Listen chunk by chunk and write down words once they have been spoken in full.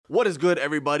What is good,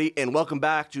 everybody, and welcome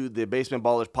back to the Basement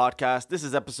Ballers podcast. This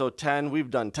is episode 10. We've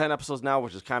done 10 episodes now,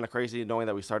 which is kind of crazy, knowing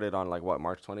that we started on,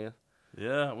 March 20th?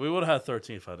 Yeah, we would have had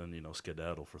 13 if I didn't,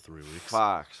 skedaddle for 3 weeks.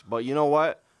 Facts. But you know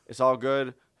what? It's all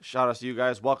good. Shout out to you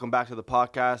guys. Welcome back to the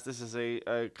podcast. This is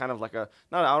a kind of like I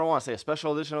don't want to say a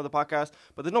special edition of the podcast,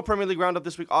 but there's no Premier League roundup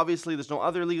this week. Obviously, there's no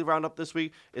other league roundup this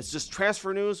week. It's just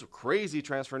transfer news, crazy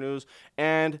transfer news,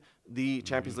 and the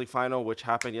Champions League final, which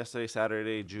happened yesterday,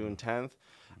 Saturday, June 10th.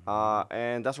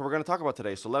 And that's what we're going to talk about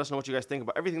today. So let us know what you guys think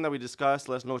about everything that we discussed.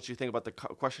 Let us know what you think about the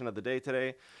question of the day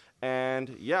today.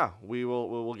 And yeah,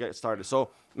 we'll get started.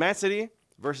 So Man City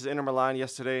versus Inter Milan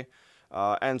yesterday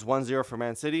ends 1-0 for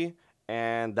Man City.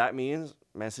 And that means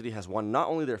Man City has won not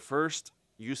only their first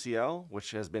UCL, which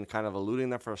has been kind of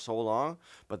eluding them for so long,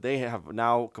 but they have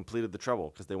now completed the treble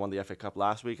because they won the FA Cup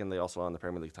last week and they also won the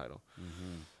Premier League title.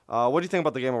 Mm-hmm. What do you think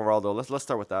about the game overall, though? Let's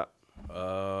start with that.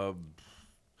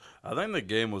 I think the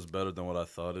game was better than what I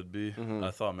thought it'd be. Mm-hmm. I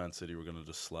thought Man City were going to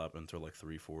just slap Inter like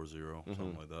 3-4-0,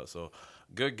 something like that. So,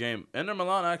 good game. Inter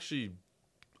Milan actually,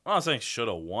 I'm not saying should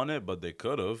have won it, but they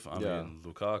could have. I mean,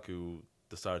 Lukaku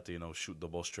decided to, shoot the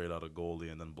ball straight out of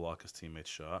goalie and then block his teammate's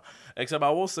shot. Except I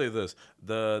will say this,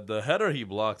 the header he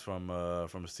blocked from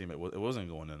his teammate, it wasn't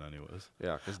going in anyways.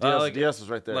 Yeah, because Diaz was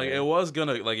right there. It was going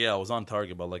to, it was on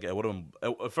target, but it would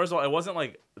have, first of all, it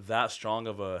wasn't that strong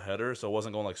of a header, so it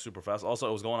wasn't going super fast. Also,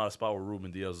 it was going out of a spot where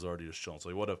Ruben Diaz was already just chilling. So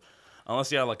he would have, unless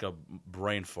he had a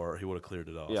brain fart, he would have cleared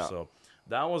it off. Yeah. So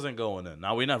that wasn't going in.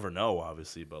 Now, we never know,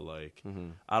 obviously, but,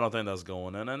 I don't think that's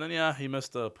going in. And then, he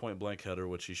missed a point-blank header,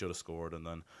 which he should have scored. And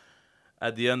then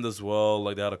at the end as well,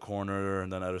 they had a corner,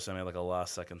 and then Ederson made, a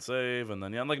last-second save. And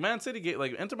then, Man City,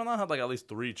 Inter Milan had, at least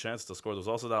 3 chances to score. There was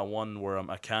also that one where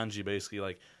Akanji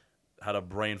basically, had a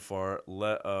brain fart,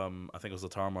 let, I think it was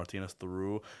Lautaro Martinez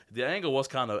through. The angle was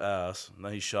kind of ass. And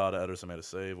then he shot at Ederson, made a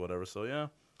save, whatever. So, yeah.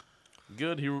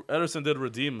 Good. Ederson did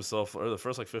redeem himself. The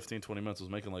first 15, 20 minutes was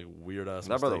making weird ass.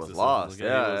 That brother was lost.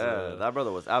 Yeah. That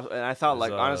brother was. And I thought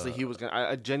honestly he was gonna.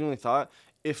 I genuinely thought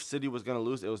if City was gonna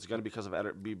lose, it was gonna be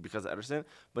because of Ederson.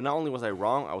 But not only was I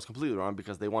wrong, I was completely wrong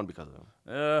because they won because of him.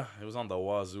 Yeah, it was on the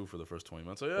wazoo for the first 20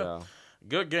 minutes. So yeah.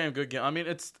 Good game. I mean,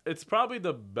 it's probably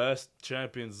the best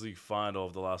Champions League final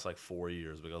of the last 4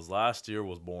 years because last year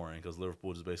was boring because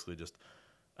Liverpool just basically just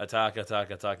attack.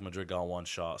 Madrid got one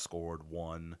shot, scored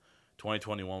one.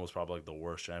 2021 was probably the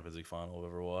worst Champions League final I've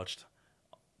ever watched.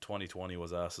 2020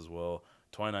 was ass as well.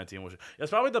 2019 was...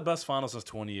 It's probably the best final since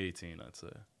 2018, I'd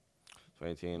say.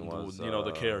 2018 was... the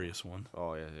Karius one.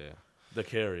 Oh, yeah. The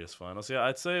Karius finals. Yeah,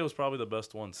 I'd say it was probably the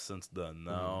best one since then.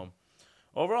 Now,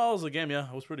 overall, it was a game,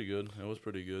 it was pretty good. It was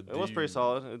pretty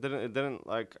solid. It didn't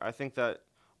I think that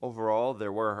overall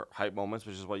there were hype moments,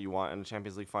 which is what you want in a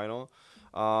Champions League final.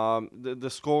 The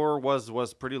score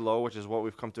was pretty low, which is what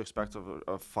we've come to expect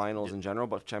of finals in general,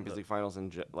 but Champions League finals as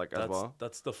well.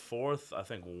 That's the fourth, I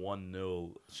think,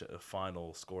 1-0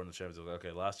 final score in the Champions League.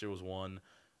 Okay, last year was 1.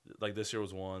 This year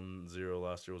was 1-0.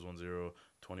 Last year was 1-0.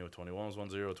 2021 was 1-0.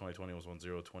 2020 was 1-0.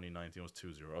 2019 was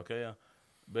 2-0. Okay, yeah.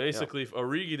 Basically, if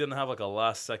Origi didn't have a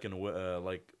last second,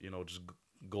 just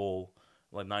goal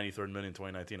 93rd minute in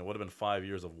 2019, it would have been 5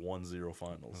 years of 1-0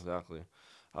 finals. Exactly.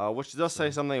 Which does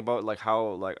say something about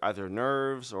how either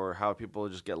nerves or how people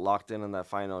just get locked in that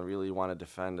final and really want to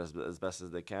defend as best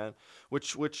as they can.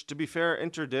 Which to be fair,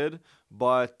 Inter did,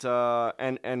 but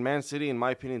and Man City, in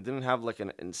my opinion, didn't have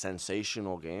an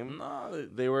sensational game. No,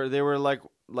 they were they were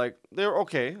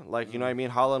okay. You know what I mean.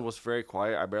 Haaland was very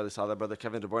quiet. I barely saw that brother.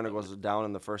 Kevin De Bruyne goes down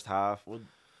in the first half. Well,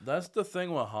 that's the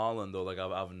thing with Haaland though.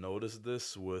 I've noticed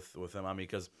this with him. I mean,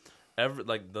 because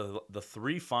the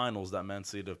 3 finals that Man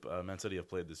City have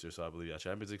played this year. So I believe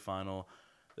Champions League final,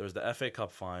 there was the FA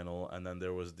Cup final, and then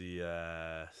there was the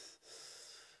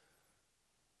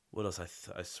what else?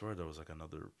 I swear there was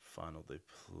another final they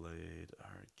played.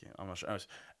 I'm not sure.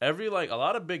 A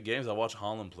lot of big games I watched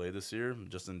Haaland play this year,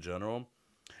 just in general.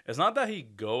 It's not that he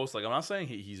goes I'm not saying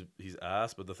he's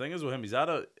ass, but the thing is with him, he's at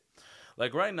a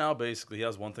right now, basically, he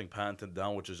has one thing patented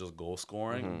down, which is just goal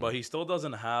scoring. But he still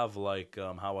doesn't have, he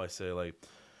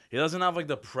doesn't have,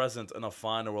 the presence in a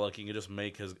final where, he can just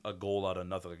make a goal out of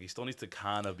nothing. He still needs to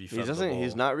kind of be fed the ball.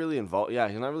 He's not really involved. Yeah,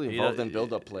 he's not really involved in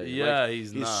build-up play. Yeah,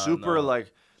 he's super,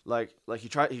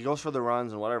 he goes for the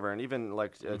runs and whatever. And even,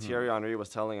 Thierry Henry was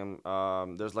telling him,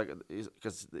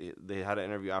 because they had an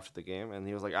interview after the game, and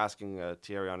he was, asking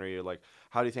Thierry Henry,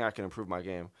 how do you think I can improve my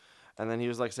game? And then he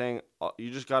was saying,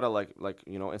 you just gotta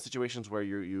in situations where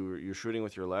you're shooting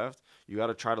with your left, you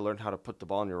gotta try to learn how to put the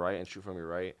ball on your right and shoot from your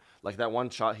right. Like that one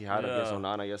shot he had against Yeah.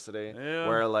 Onana yesterday, Yeah.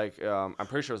 where I'm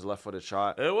pretty sure it was a left-footed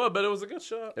shot. It was, but it was a good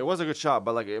shot. It was a good shot,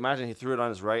 but imagine he threw it on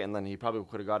his right, and then he probably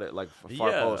could have got it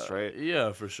far post, right?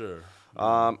 Yeah, for sure.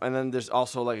 And then there's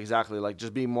also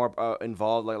just being more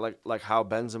involved, like how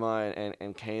Benzema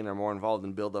and Kane are more involved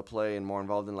in build-up play and more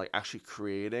involved in actually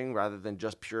creating rather than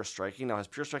just pure striking. Now his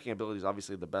pure striking ability is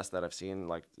obviously the best that I've seen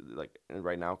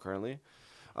right now currently,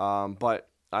 but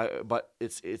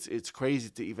it's crazy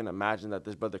to even imagine that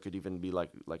this brother could even be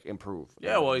improve.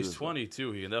 Yeah, well, he's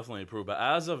 22. He can definitely improve. But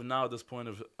as of now, at this point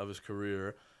of his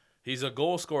career, he's a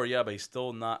goal scorer. Yeah, but he's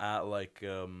still not at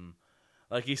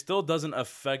he still doesn't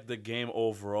affect the game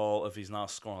overall if he's not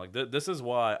scoring. This is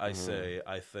why I say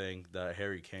I think that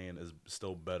Harry Kane is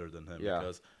still better than him. Yeah.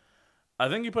 Because I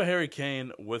think you put Harry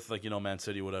Kane with Man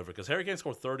City, whatever. Because Harry Kane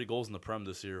scored 30 goals in the Prem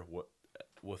this year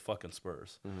with fucking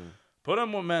Spurs. Mm-hmm. Put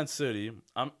him with Man City.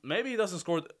 Maybe he doesn't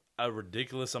score a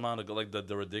ridiculous amount of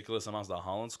the ridiculous amounts that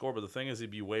Haaland scored. But the thing is,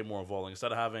 he'd be way more involved.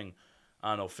 Instead of having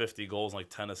 50 goals and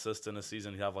 10 assists in a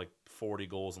season, he'd have 40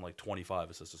 goals and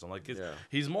 25 assists or something.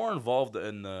 He's more involved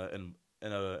in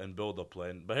build-up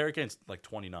play. But Harry Kane's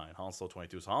 29. Haaland's still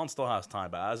 22. So Haaland still has time.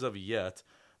 But as of yet,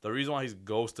 the reason why he's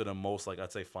ghosted in most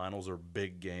I'd say finals or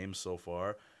big games so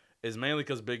far is mainly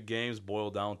because big games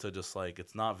boil down to just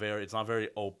it's not very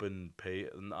open pace.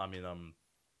 I mean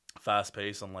fast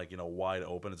paced and wide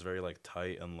open. It's very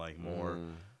tight and more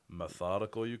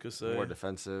methodical, you could say. More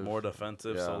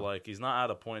defensive. Yeah. So he's not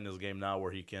at a point in his game now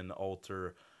where he can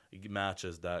alter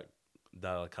matches that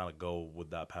kind of go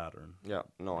with that pattern. Yeah,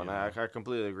 no, and I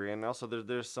completely agree. And also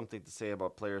there's something to say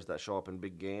about players that show up in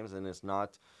big games, and it's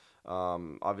not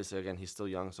obviously again he's still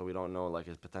young, so we don't know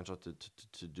his potential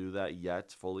to do that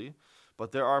yet fully.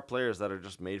 But there are players that are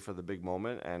just made for the big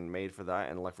moment and made for that.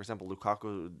 And for example,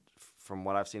 Lukaku, from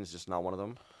what I've seen, is just not one of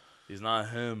them. He's not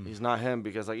him. He's not him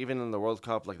because even in the World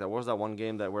Cup, what was that one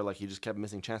game where he just kept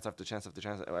missing chance after chance after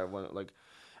chance,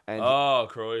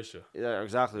 Croatia. Yeah,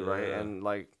 exactly, right. Yeah. And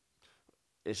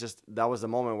it's just that was the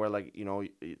moment where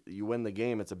you win the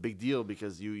game. It's a big deal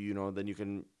because then you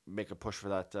can make a push for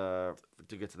that to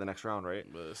get to the next round, right?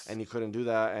 Yes. And he couldn't do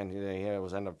that, and he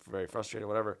was end up very frustrated,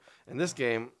 whatever. In this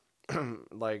game,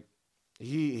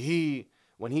 he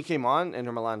when he came on,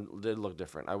 Inter Milan did look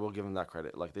different. I will give him that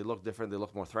credit. They look different. They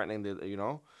look more threatening.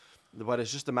 But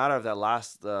it's just a matter of that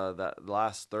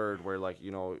last third where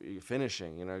you're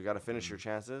finishing. You got to finish your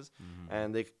chances,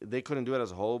 and they couldn't do it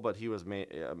as a whole. But he was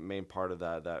main part of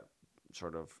that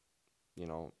sort of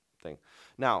thing.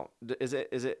 Now, is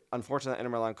it unfortunate that Inter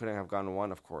Milan couldn't have gotten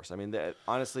one? Of course. I mean,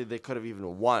 honestly, they could have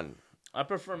even won. I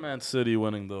prefer Man City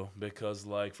winning though because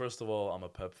first of all, I'm a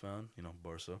Pep fan.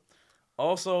 Barca.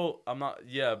 Also, I'm not.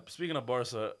 Yeah, speaking of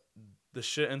Barca, the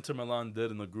shit Inter Milan did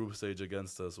in the group stage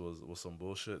against us was some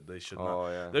bullshit. They should not.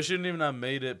 Yeah. They shouldn't even have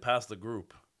made it past the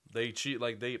group. They cheat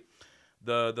the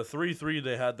 3-3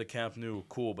 they had the Camp Nou,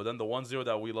 cool, but then the 1-0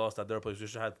 that we lost at their place, we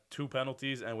should have had 2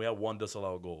 penalties and we had 1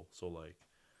 disallowed goal. So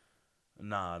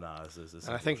nah. It's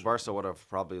and I think Barca would have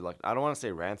probably I don't want to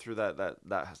say ran through that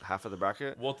half of the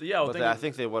bracket. Well, yeah, I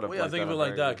think they would have. Well, yeah, think of it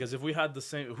like that because if we had the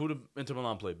same, who did Inter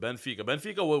Milan play? Benfica.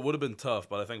 Benfica would have been tough,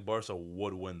 but I think Barca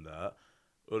would win that.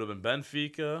 It would have been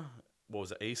Benfica. What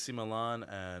was it? AC Milan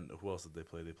and who else did they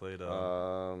play? They played.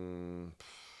 Friggin'.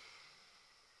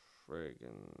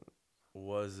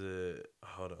 Was it?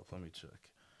 Hold up, let me check.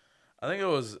 I think it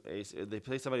was. They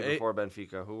played somebody before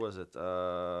Benfica. Who was it?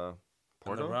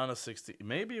 Porto? In the round of 16.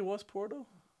 Maybe it was Porto?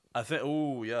 I think.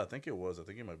 Oh, yeah, I think it was. I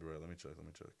think you might be right. Let me check. Hold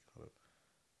up.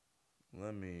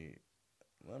 Let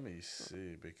me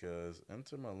see because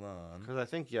Inter Milan. Because I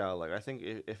think I think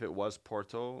if it was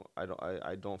Porto,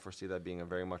 I don't foresee that being a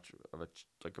very much of a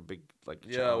big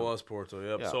Yeah, challenge. it was Porto.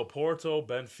 Yep. Yeah. So Porto,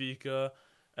 Benfica,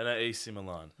 and then AC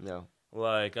Milan. Yeah.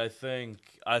 I think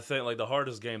the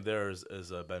hardest game there is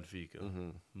Benfica.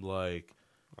 Mm-hmm.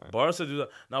 Barca do that.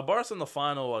 Now Barca in the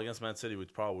final against Man City, we would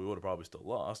have probably still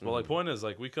lost. But point is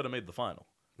we could have made the final.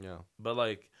 Yeah. But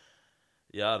I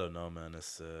don't know, man.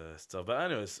 It's tough. But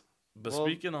anyways,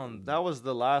 speaking on that was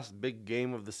the last big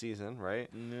game of the season, right?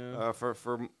 Yeah.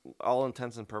 For all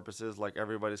intents and purposes,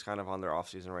 everybody's kind of on their off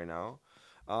season right now,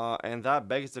 and that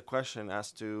begs the question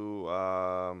as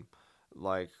to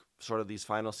sort of these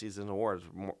final season awards,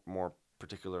 more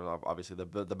particular, obviously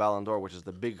the Ballon d'Or, which is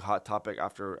the big hot topic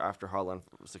after Haaland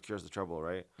secures the treble,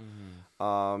 right?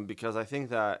 Mm-hmm. Because I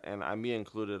think that, and me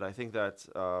included, I think that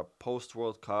post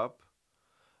World Cup,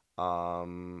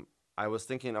 I was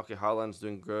thinking, okay, Haaland's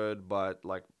doing good, but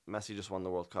Messi just won the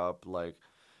World Cup,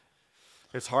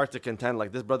 it's hard to contend.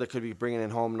 Like, this brother could be bringing in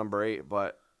home number 8,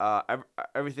 but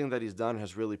everything that he's done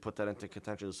has really put that into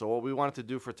contention. So what we wanted to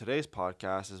do for today's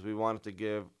podcast is we wanted to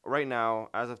give right now,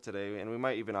 as of today, and we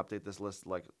might even update this list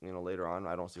later on.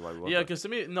 I don't see why we won't. Yeah, because to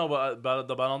me, no, but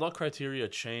the Ballon d'Or criteria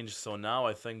changed, so now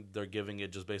I think they're giving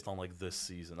it just based on like this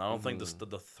season. I don't think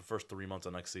the first 3 months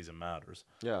of next season matters.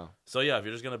 Yeah. So yeah, if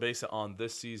you're just gonna base it on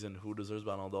this season, who deserves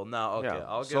Ballon d'Or? Now, okay,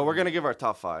 yeah. So we're gonna give our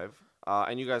top 5.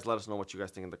 And you guys let us know what you guys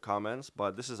think in the comments.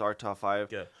 But this is our top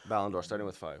 5 Ballon d'Or, starting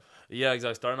with 5. Yeah,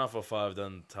 exactly. Starting off with 5,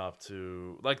 then top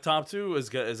 2. Like, top 2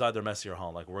 is either Messi or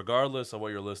Haaland. Like, regardless of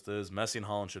what your list is, Messi and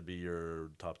Haaland should be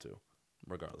your top 2.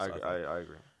 Regardless. I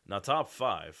agree. Now, top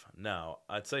 5. Now,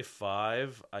 I'd say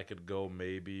 5. I could go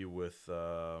maybe with,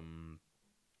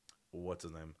 what's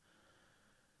his name?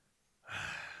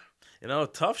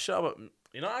 Tough shot, but,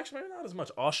 actually, maybe not as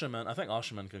much. Osimhen. I think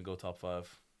Osimhen can go top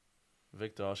 5.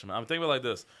 Victor Osimhen. I'm thinking about it like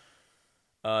this.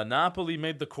 Napoli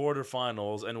made the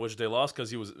quarterfinals, in which they lost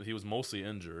because he was mostly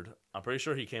injured. I'm pretty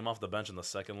sure he came off the bench in the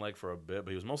second leg for a bit,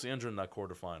 but he was mostly injured in that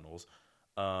quarterfinals.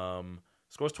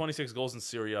 Scores 26 goals in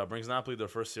Serie A, brings Napoli their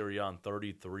first Serie A in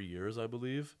 33 years, I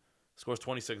believe. Scores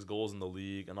 26 goals in the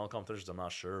league, and all competitions, I'm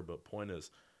not sure, but point is,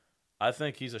 I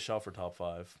think he's a shout for top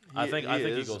 5. I think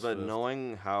he goes. But fifth.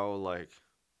 knowing how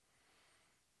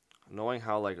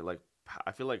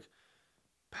I feel like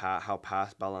how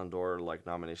past Ballon d'Or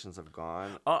nominations have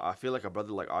gone, I feel like a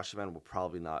brother like Osimhen will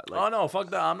probably not. Oh no, fuck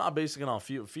that! I'm not basing it on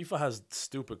FIFA. FIFA has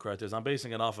stupid criteria. I'm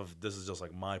basing it off of this is just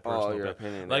like my personal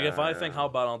opinion. Like if I think how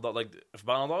Ballon d'Or, if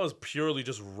Ballon d'Or is purely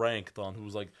just ranked on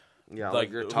who's like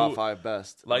your top 5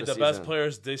 best, like the best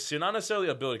players this year, not necessarily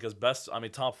ability, because best. I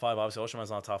mean, top 5. Obviously,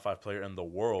 Osimhen's not a top 5 player in the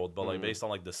world, but based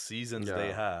on the seasons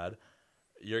they had,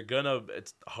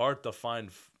 it's hard to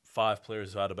find 5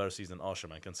 players who had a better season than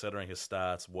Osimhen, considering his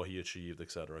stats, what he achieved,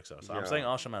 etc., etc. So I'm saying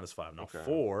Osimhen is 5. Now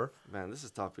 4. Man, this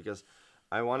is tough because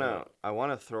I wanna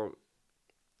throw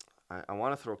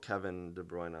Kevin De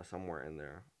Bruyne somewhere in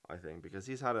there. I think because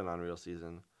he's had an unreal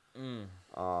season.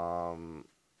 And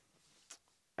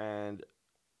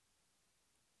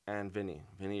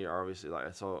Vinny are obviously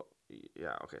so.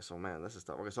 Yeah, okay, so man, this is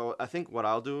tough. Okay, so I think what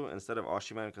I'll do instead of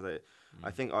Osimhen, because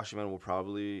I think Osimhen will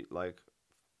probably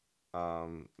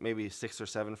maybe 6 or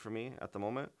 7 for me at the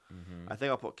moment. I think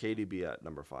I'll put KDB at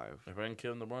number 5. If I can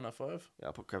Kevin De Bruyne at 5? Yeah,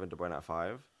 I'll put Kevin De Bruyne at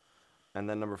 5. And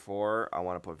then number 4, I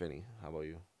want to put Vinny. How about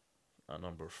you? At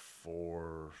number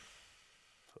 4,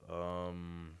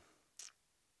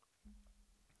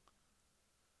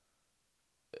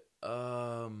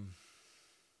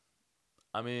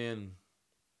 I mean,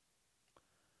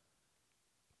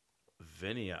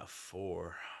 Vinny at 4.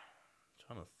 I'm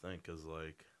trying to think, is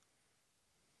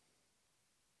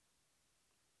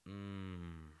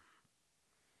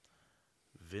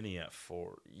Vinny at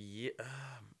 4. Yeah.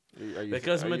 Are you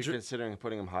considering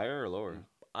putting him higher or lower?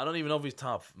 I don't even know if he's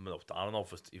top. No, I don't know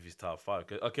if he's top 5.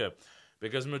 Okay,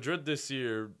 because Madrid this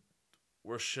year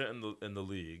were shit in the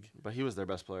league. But he was their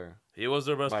best player. He was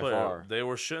their best player. Far. They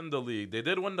were shit in the league. They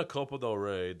did win the Copa del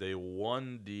Rey. They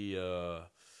won the.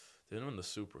 They didn't win the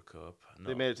Super Cup. No.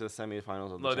 They made it to the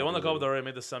semifinals. No, they won the Copa del Rey.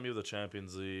 Made the semi of the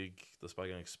Champions League, despite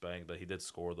getting spanked. But he did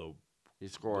score though. He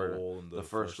scored the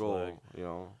first goal.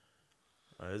 Leg.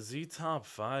 Is he top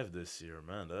 5 this year,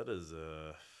 man? That is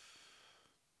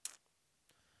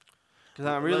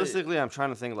Because realistically, I'm trying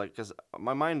to think because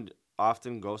my mind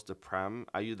often goes to Prem.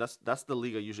 That's the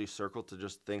league I usually circle to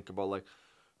just think about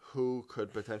who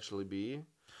could potentially be.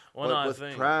 Well, but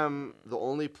with Prem, the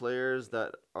only players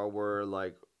that were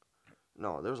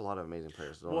no, there's a lot of amazing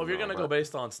players. Well, if you're gonna go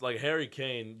based on Harry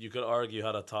Kane, you could argue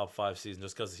had a top 5 season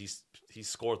just because he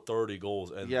scored 30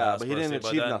 goals and but he didn't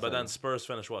achieve nothing. But then Spurs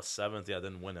finished 7th. Yeah,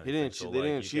 didn't win anything. They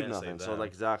didn't achieve nothing. So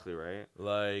exactly right.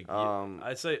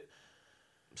 I'd say.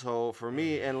 So for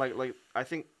me, and I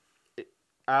think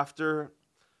after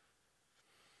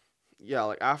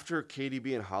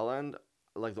KDB and Haaland,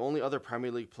 the only other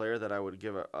Premier League player that I would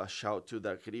give a shout to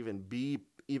that could even be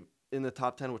in the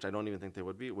top 10, which I don't even think they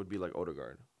would be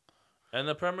Odegaard. And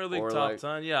the Premier League top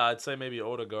 10, yeah, I'd say maybe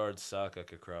Odegaard, Saka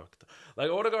could crack.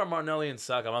 Odegaard, Martinelli, and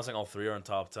Saka, I'm not saying all 3 are in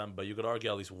top 10, but you could argue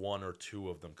at least 1 or 2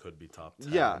 of them could be top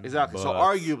 10. Yeah, exactly. So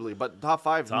arguably, but top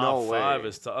 5, no way. Top 5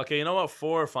 is tough. Okay, you know what?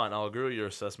 4, fine. I'll agree with your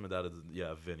assessment that is,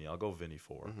 Vinny. I'll go Vinny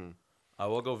 4. I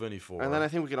will go Vinny 4. And then I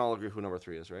think we can all agree who number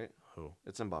 3 is, right? Who?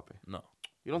 It's Mbappe. No.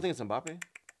 You don't think it's Mbappe?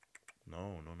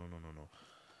 No.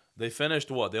 They finished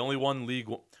what? They only won league.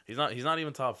 He's not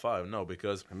even top 5. No,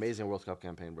 because amazing World Cup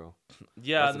campaign, bro.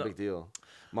 Yeah, that's a big deal.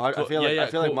 I feel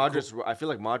like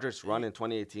Modric's run in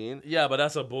 2018. Yeah, but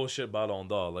that's a bullshit Ballon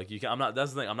d'Or. I'm not.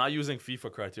 That's the thing. I'm not using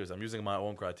FIFA criteria. I'm using my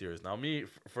own criteria. Now,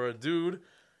 for a dude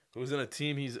who's in a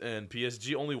team he's in.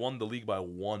 PSG only won the league by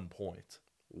 1 point.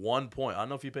 1 point. I don't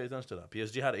know if you pay attention to that.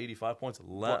 PSG had 85 points.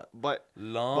 But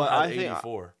Lens I had think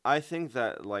 84. I think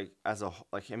that like as a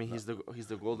like I mean he's the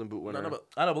Golden Boot winner. No, but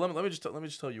I know. But let me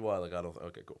just tell you why. Like I don't.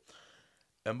 Okay, cool.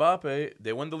 Mbappe,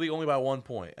 they win the league only by 1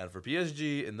 point, and for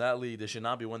PSG in that league, they should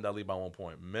not be winning that league by 1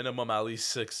 point. Minimum at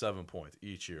least 6-7 points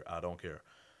each year. I don't care.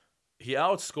 He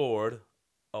outscored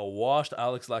a washed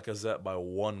Alex Lacazette by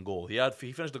 1 goal. He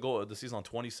finished the season on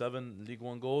 27 League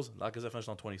One goals. Lacazette finished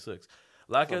on 26.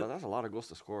 That's a lot of goals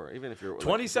to score, even if you're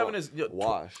 27 like, is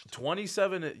washed.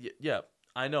 27. Yeah,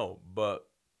 I know, but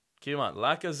keep in mind,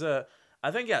 Lacazette. I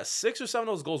think 6 or 7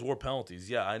 of those goals were penalties.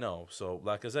 Yeah, I know. So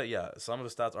Lacazette, some of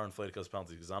the stats are inflated because of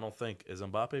penalties. Because I don't think is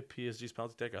Mbappe PSG's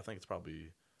penalty taker. I think it's probably.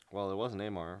 Well, it was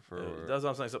Neymar for. That's what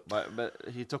I'm saying. So, but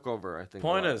he took over. I think.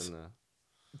 Point is,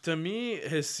 to me,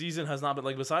 his season has not been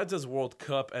like besides his World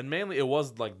Cup, and mainly it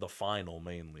was like the final.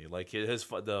 Mainly, like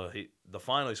the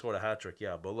final, he scored a hat trick.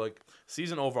 Yeah, but like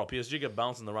season overall, PSG get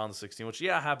bounced in the round of 16, which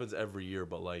happens every year,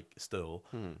 but like still,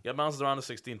 get bounced in the round of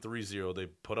 16, 3-0. They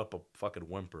put up a fucking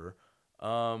whimper.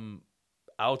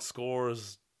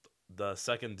 Outscores the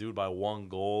second dude by 1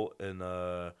 goal in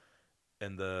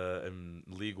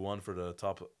League One for the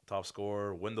top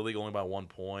scorer. Win the league only by 1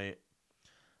 point.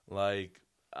 Like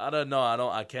I don't know.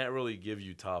 I can't really give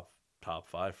you top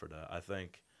 5 for that. I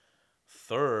think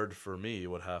third for me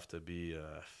would have to be.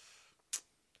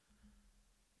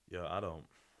 I don't.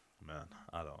 I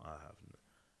haven't.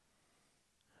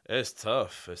 It's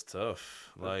tough.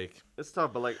 Like it's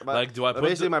tough, but do I put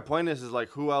basically my point is like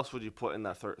who else would you put in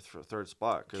that third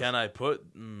spot? Can I put?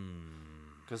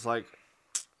 Because like,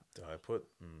 do I put?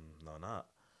 No,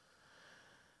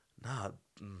 not.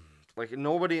 Like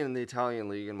nobody in the Italian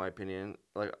league, in my opinion.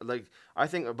 Like I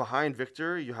think behind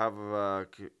Victor you have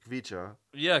Kvicha.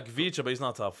 Yeah, Kvicha, but he's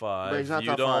not top 5. But he's not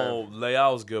top 5.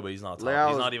 Leao's good, but he's not top.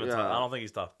 He's not even top. I don't think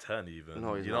he's top 10 even.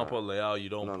 No, he's you not. don't put Leao. You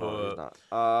don't put. No, he's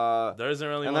not. There isn't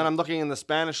really. And then I'm looking in the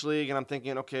Spanish league, and I'm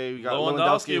thinking, okay, we got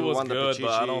Lewandowski who was won good, the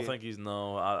but I don't think he's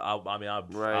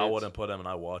I wouldn't put him, and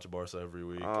I watch Barca every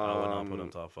week. I would not put him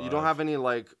top 5. You don't have any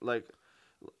like you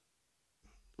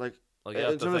in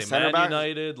have terms of to center Man backs?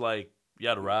 United like.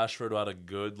 Yeah, Rashford who had a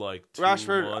good 2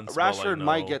 months. Rashford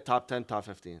might get top 10, top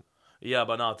 15. Yeah,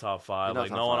 but not top 5. Not like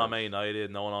top no one 5. on Man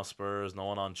United, no one on Spurs, no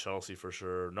one on Chelsea for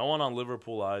sure. No one on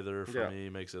Liverpool either for me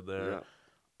makes it there. Yeah.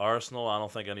 Arsenal, I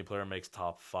don't think any player makes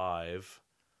top 5.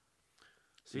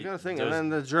 So you got to think. And then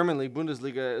the German league,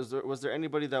 Bundesliga, was there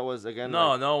anybody that was, again...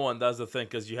 No one. That's the thing.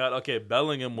 Because you had... Okay,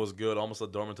 Bellingham was good, almost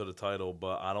led Dortmund to the title,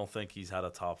 but I don't think he's had a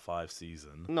top 5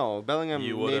 season. No, Bellingham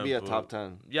maybe a top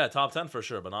 10. Yeah, top 10 for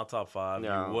sure, but not top 5.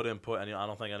 Yeah. You wouldn't put any... I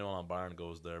don't think anyone on Bayern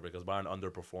goes there because Bayern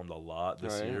underperformed a lot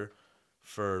this year.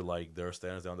 For, like, their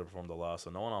standards, they underperformed a lot. So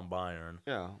no one on Bayern.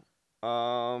 Yeah.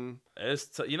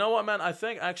 You know what, man? I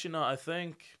think... Actually, no, I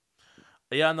think...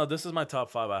 Yeah, no, this is my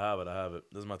top 5. I have it.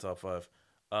 This is my top 5.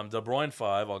 De Bruyne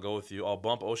 5, I'll go with you. I'll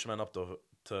bump Osimhen up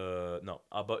to no.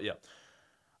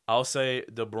 I'll say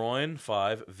De Bruyne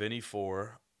 5, Vinny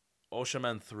 4,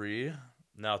 Osimhen 3.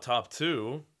 Now top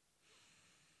 2,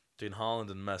 between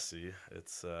Haaland and Messi.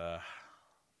 It's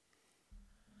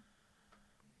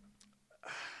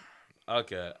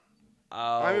okay.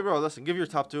 I mean, bro, listen. Give your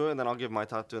top 2, and then I'll give my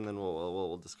top 2, and then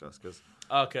we'll discuss.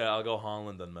 Okay, I'll go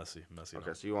Haaland then Messi. Okay,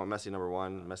 no. So you want Messi number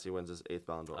 1. Messi wins his 8th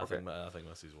Ballon d'Or. I think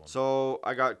Messi's 1. So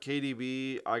I got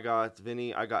KDB, I got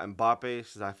Vinny, I got Mbappe.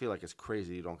 Because I feel like it's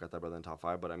crazy you don't get that brother in top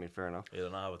 5, but I mean, fair enough. Yeah,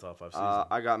 then I have a top 5 season.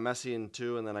 I got Messi in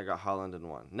 2, and then I got Haaland in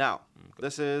 1. Now,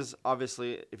 This is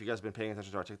obviously, if you guys have been paying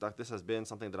attention to our TikTok, this has been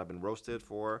something that I've been roasted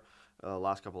for the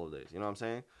last couple of days. You know what I'm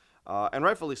saying? And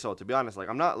rightfully so, to be honest. Like,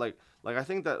 I'm not like I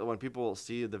think that when people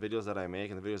see the videos that I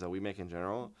make and the videos that we make in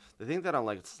general, they think that I'm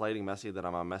like slighting Messi, that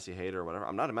I'm a Messi hater or whatever.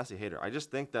 I'm not a Messi hater. I just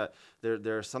think that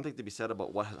there's something to be said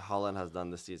about what Haaland has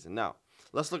done this season. Now,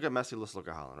 let's look at Messi. Let's look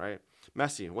at Haaland, right?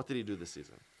 Messi, what did he do this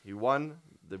season? He won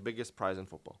the biggest prize in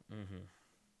football,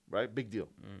 right? Big deal,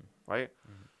 right?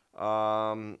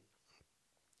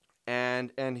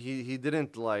 And he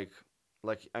didn't like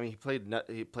I mean, he played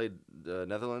the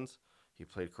Netherlands. He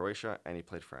played Croatia, and he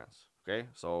played France. Okay?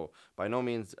 So, by no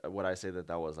means would I say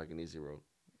that was, like, an easy road.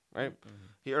 Right?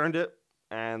 He earned it,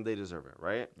 and they deserve it.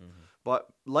 Right? But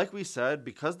like we said,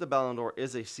 because the Ballon d'Or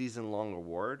is a season-long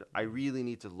award, I really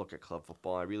need to look at club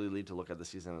football. I really need to look at the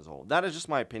season as a whole. That is just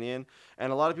my opinion,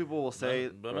 and a lot of people will say,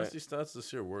 but right, Messi stats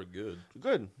this year were good.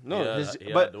 good. No,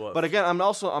 He had what? but again, I'm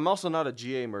also not a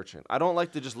GA merchant. I don't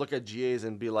like to just look at GAs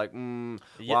and be like,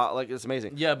 wow, like it's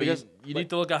amazing. Yeah, but because, you need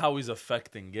to look at how he's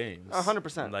affecting games.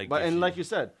 100%. Like, But like you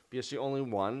said, PSG only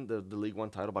won the League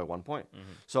One title by 1 point.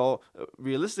 So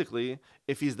realistically,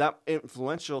 if he's that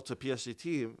influential to PSG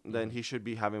team, then he should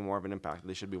be having more of an impact.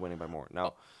 They should be winning by more.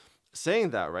 Now,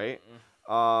 saying that, right,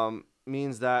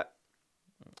 means that,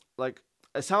 like,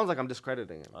 it sounds like I'm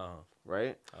discrediting him,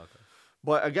 right? Okay.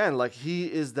 But again, like, he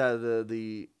is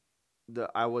the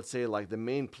I would say, like, the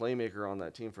main playmaker on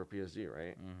that team for PSG,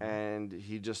 right? And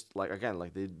he just, like, again,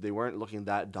 like, they weren't looking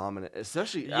that dominant,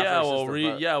 especially reason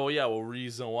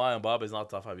why Mbappe's not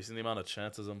top 5. You seen the amount of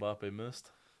chances Mbappe missed?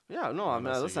 Yeah, no, I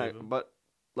mean, listen, but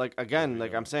like again,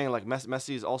 like I'm saying, like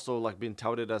Messi is also like being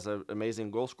touted as an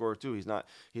amazing goal scorer too. He's not.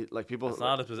 He like people. It's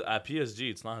not his, at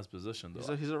PSG. It's not his position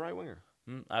though. He's a right winger.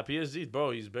 At PSG,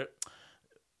 bro, he's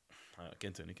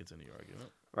continue your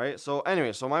argument. Right. So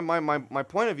anyway, so my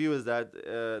point of view is that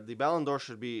the Ballon d'Or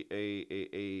should be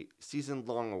a season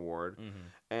long award,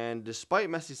 and despite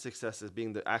Messi's successes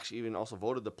being actually even also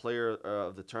voted the player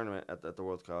of the tournament at the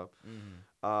World Cup,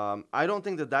 I don't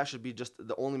think that should be just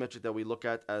the only metric that we look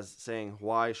at as saying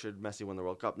why should Messi win the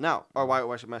World Cup now, or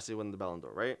why should Messi win the Ballon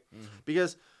d'Or, right?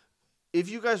 Because if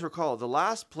you guys recall, the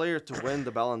last player to win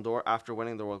the Ballon d'Or after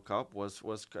winning the World Cup was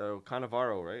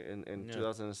Cannavaro, right, in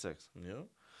 2006. Yeah.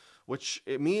 Which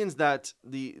it means that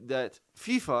that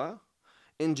FIFA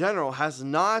in general has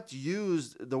not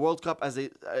used the World Cup as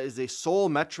a sole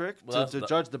metric to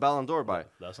judge the Ballon d'Or by.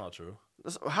 That's not true.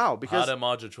 How? Because how did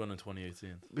Modric win in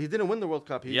 2018? He didn't win the World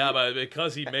Cup. But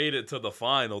because he made it to the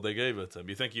final, they gave it to him.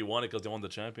 You think he won it because they won the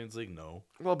Champions League? No.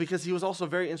 Well, because he was also a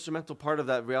very instrumental part of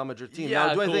that Real Madrid team.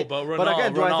 Yeah, now,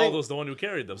 Ronaldo's the one who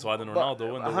carried them, so why didn't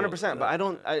Ronaldo win the 100%.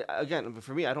 But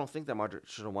for me, I don't think that Modric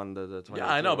should have won the 2018.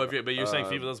 Yeah, I know, but you're saying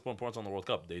FIFA doesn't put importance on the World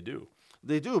Cup. They do.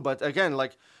 They do, but again,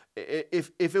 like,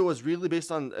 if it was really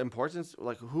based on importance,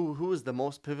 like, who is the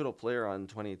most pivotal player on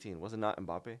 2018? Was it not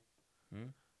Mbappe?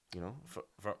 You know?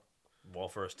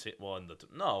 Because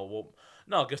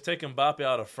take Mbappe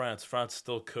out of France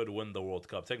still could win the World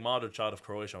Cup. Take Modric out of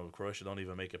Croatia, Croatia don't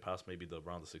even make it past maybe the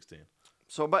round of 16.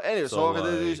 So, but anyway, so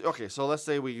let's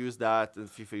say we use that, and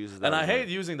FIFA uses that. And I hate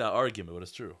using that argument, but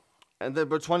it's true. And then,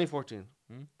 but 2014,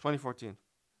 2014,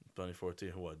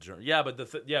 what? But the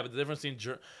difference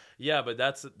between but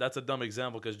that's a dumb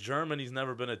example because Germany's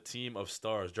never been a team of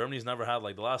stars. Germany's never had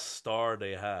the last star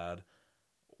they had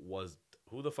was.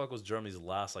 Who the fuck was Germany's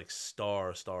last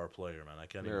star player, man? I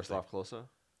can't even. Miroslav Klose.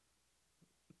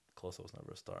 Klose was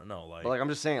never a star. No, But I'm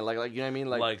just saying, you know what I mean,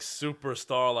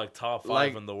 superstar, top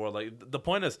 5 in the world. The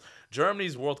point is,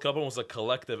 Germany's World Cup was a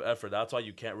collective effort. That's why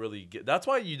you can't really get. That's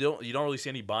why you don't really see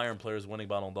any Bayern players winning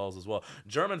Ballon d'Ors as well.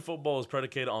 German football is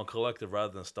predicated on collective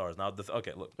rather than stars. Now,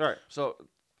 okay, look. All right, so,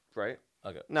 right.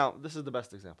 Okay. Now this is the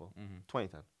best example.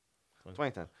 2010.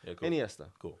 2010. Yeah, cool. Iniesta.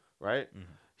 Cool. Right.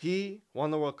 He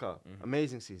won the World Cup.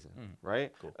 Amazing season,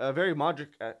 right? Cool. A very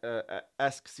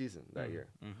Modric-esque season that year,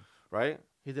 right?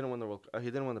 He didn't win the He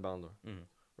didn't win the Ballon d'Or,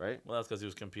 right? Well, that's because he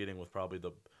was competing with probably he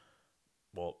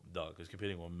was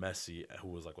competing with Messi, who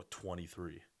was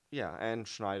 23. Yeah, and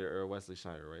Wesley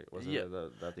Schneider, right?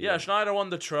 Schneider won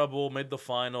the treble, made the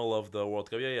final of the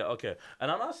World Cup. Yeah, okay. And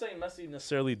I'm not saying Messi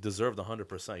necessarily deserved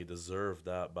 100%. He deserved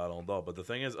that Ballon d'Or. But the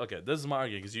thing is, okay, this is my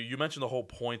argument because you mentioned the whole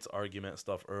points argument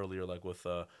stuff earlier, with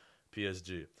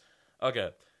PSG.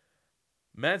 Okay,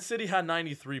 Man City had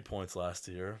 93 points last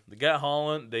year. To get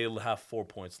Holland, they have 4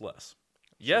 points less.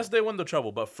 Yes, they won the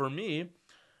treble, but for me,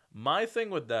 my thing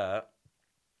with that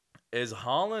is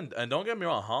Haaland, and don't get me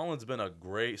wrong, Haaland's been a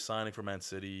great signing for Man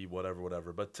City,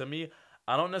 whatever. But to me,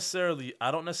 I don't necessarily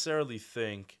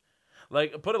think,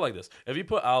 put it like this: if you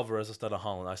put Alvarez instead of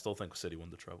Haaland, I still think City won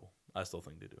the treble. I still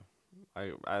think they do.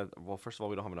 Well, first of all,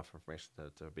 we don't have enough information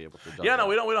to be able to judge. Yeah, no,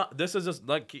 we don't. This is just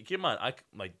keep in mind, I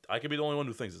could be the only one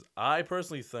who thinks this. I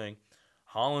personally think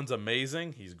Haaland's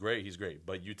amazing. He's great.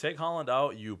 But you take Haaland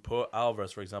out, you put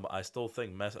Alvarez, for example. I still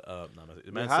think Man City won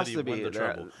the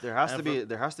treble. There has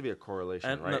to be a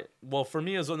correlation, right? Well, for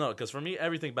me because for me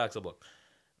everything backs up. Look,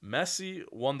 Messi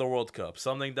won the World Cup,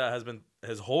 something that has been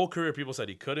his whole career. People said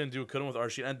he couldn't with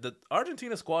Argentina, and the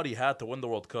Argentina squad he had to win the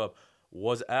World Cup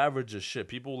was average as shit.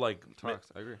 People I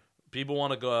agree. People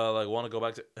want to go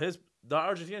back to the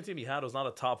Argentina team he had was not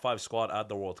a top 5 squad at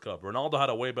the World Cup. Ronaldo had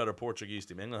a way better Portuguese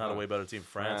team. England had a way better team.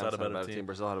 France had a better team.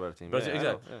 Brazil had a better team. Exactly.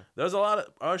 Yeah. There's a lot of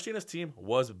Argentina's team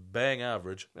was bang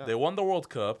average. Yeah. They won the World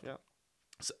Cup. Yeah.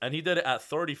 And he did it at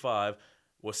 35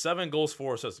 with 7 goals,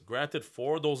 4 assists. Granted,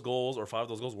 4 of those goals or 5 of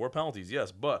those goals were penalties,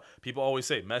 yes. But people always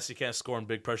say Messi can't score in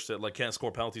big pressure, can't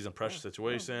score penalties in pressure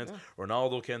situations.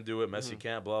 Ronaldo can do it. Messi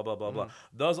can't. Blah blah blah blah.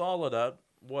 Does all of that.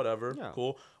 Whatever. Yeah.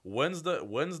 Cool. Wins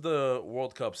the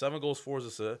World Cup. 7 goals, 4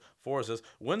 assists.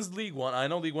 Wins League One. I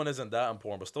know League One isn't that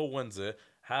important, but still wins it.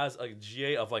 Has a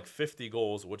GA of like 50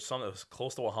 goals, which is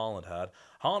close to what Haaland had.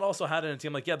 Haaland also had it in a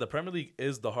team the Premier League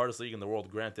is the hardest league in the world.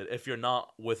 Granted, if you're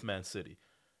not with Man City.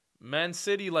 Man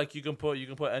City, you can put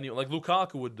any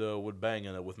Lukaku would bang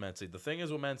in it with Man City. The thing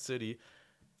is with Man City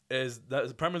is that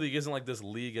the Premier League isn't like this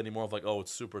league anymore of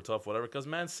it's super tough, whatever. Because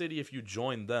Man City, if you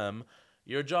join them,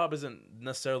 your job isn't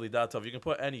necessarily that tough. You can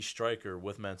put any striker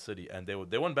with Man City, and they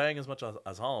wouldn't bang as much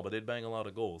as Haaland, but they'd bang a lot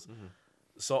of goals.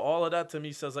 So all of that to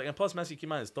me says and plus Messi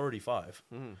came out is 35.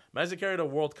 Messi carried a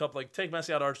World Cup. Take Messi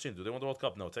out of Argentina. Do they win the World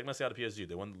Cup? No. Take Messi out of PSG.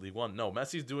 They won League One. No.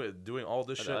 Messi's doing all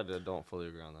this shit. I don't fully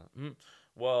agree on that.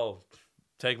 Well,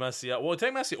 take Messi out. Well,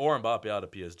 take Messi or Mbappe out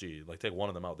of PSG. Take one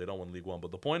of them out. They don't win League One.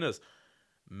 But the point is,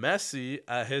 Messi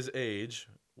at his age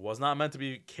was not meant to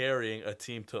be carrying a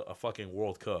team to a fucking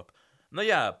World Cup. Now,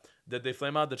 yeah, did they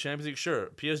flame out the Champions League?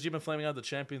 Sure. PSG been flaming out the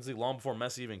Champions League long before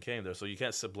Messi even came there, so you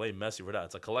can't blame Messi for that.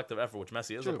 It's a collective effort, which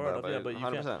Messi is a part of. Yeah, but you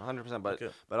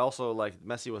 100%. But also,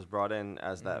 Messi was brought in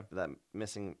as that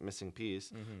missing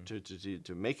piece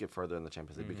to make it further in the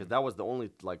Champions League because that was the only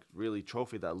really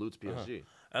trophy that eluded PSG.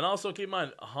 And also keep in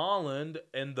mind, Haaland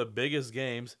in the biggest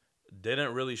games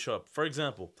didn't really show up. For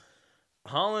example,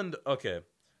 Haaland,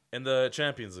 in the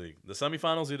Champions League, the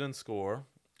semifinals he didn't score.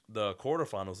 The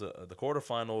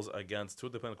quarterfinals against who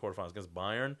they played in the quarterfinals against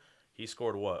Bayern, he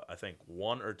scored what I think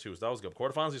 1 or 2. So that was good.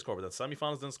 Quarterfinals he scored, but then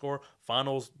semifinals didn't score.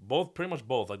 Finals pretty much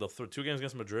both. The 2 games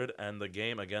against Madrid and the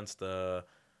game against Inter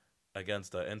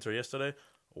yesterday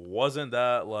wasn't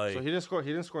that So he didn't score.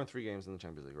 He didn't score in 3 games in the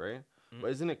Champions League, right?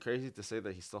 But isn't it crazy to say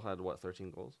that he still had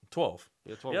 13 goals? 12.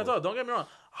 Yeah, 12. Yeah, don't get me wrong.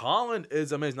 Haaland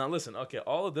is amazing. Now listen,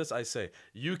 all of this I say,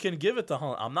 you can give it to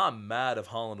Haaland. I'm not mad if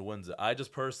Haaland wins it. I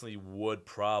just personally would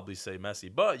probably say Messi.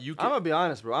 But you can, I'm gonna be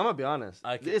honest, bro.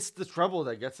 It's the treble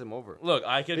that gets him over. Look,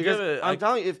 I can give it. I'm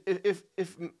telling you,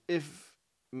 if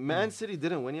Man City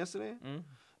didn't win yesterday,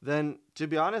 then to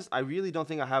be honest, I really don't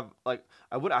think I have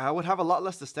I would have a lot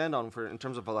less to stand on in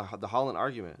terms of the Haaland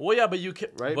argument. Well, yeah, but you can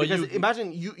right because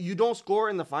imagine you don't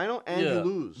score in the final and you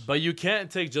lose. But you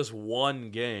can't take just one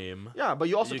game. Yeah, but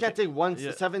you also can't take one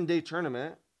 7-day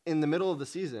tournament in the middle of the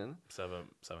season.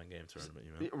 7-game tournament,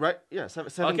 you mean? Right? Yeah,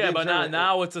 seven. Okay, but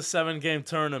now it's a 7-game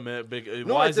tournament.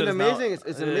 It's an amazing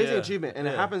achievement, and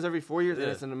it happens every 4 years, and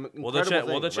it's an incredible thing.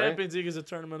 Well, the Champions League is a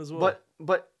tournament as well.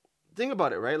 But think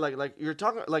about it, right? You're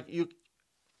talking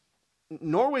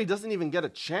Norway doesn't even get a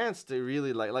chance to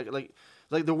really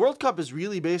the World Cup is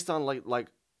really based on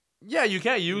yeah, you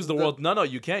can't use the World. No,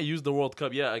 you can't use the World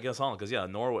Cup. Yeah, against Holland because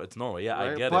Norway. It's Norway. Yeah,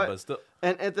 right? I get it, but still.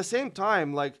 And at the same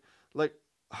time,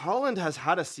 Holland has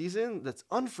had a season that's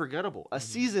unforgettable.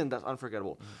 Season that's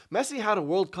unforgettable. Messi had a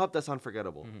World Cup that's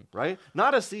unforgettable, right?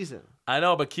 Not a season. I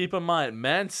know, but keep in mind,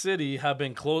 Man City have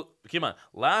been close. Keep in mind,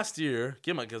 last year,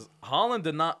 because Holland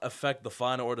did not affect the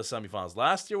final or the semifinals.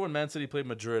 Last year when Man City played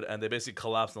Madrid and they basically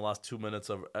collapsed in the last 2 minutes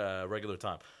of regular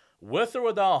time. With or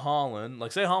without Holland,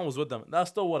 say Holland was with them, that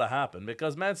still would have happened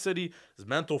because Man City's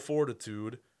mental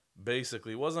fortitude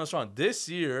basically wasn't as strong. This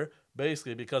year,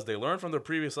 basically, because they learned from their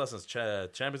previous lessons,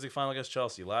 Champions League final against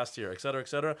Chelsea last year, et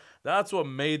cetera, that's what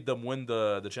made them win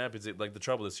the Champions League, the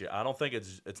treble this year. I don't think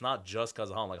it's not just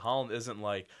because of Holland. Holland isn't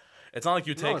it's not like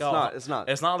you take out. It's not.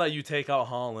 It's not that you take out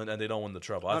Holland and they don't win the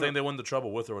treble. I think they win the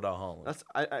treble with or without Holland.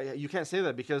 You can't say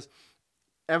that because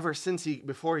ever since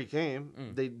before he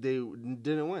came, they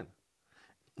didn't win.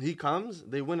 He comes,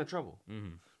 they win a treble.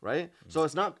 Right? So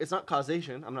it's not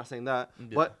causation. I'm not saying that.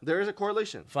 But there is a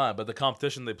correlation. Fine, but the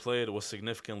competition they played was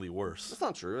significantly worse. That's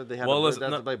not true. They had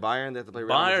to play Bayern. They had to play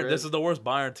Real Madrid. This is the worst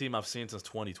Bayern team I've seen since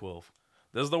 2012.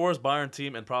 This is the worst Bayern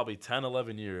team in probably 10,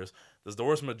 11 years. This is the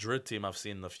worst Madrid team I've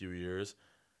seen in a few years.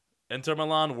 Inter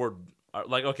Milan were...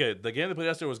 the game they played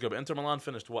yesterday was good, but Inter Milan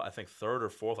finished, I think 3rd or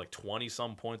 4th,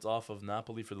 20-some points off of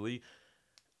Napoli for the league.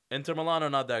 Inter Milan are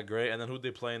not that great, and then who'd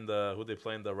they play in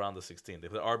the round of 16? They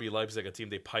played RB Leipzig, a team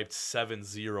they piped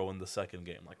 7-0 in the second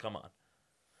game. Come on.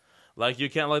 You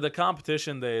can't, the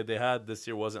competition they had this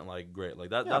year wasn't, great.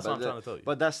 That's what I'm trying to tell you.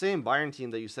 But that same Bayern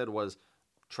team that you said was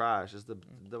trash is the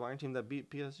Bayern team that beat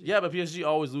PSG. Yeah, but PSG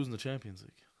always lose in the Champions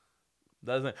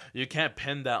League. You can't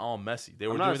pin that on Messi. They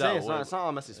were doing that. It's not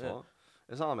all Messi's fault.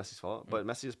 It's not all Messi's fault, but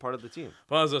Messi is part of the team.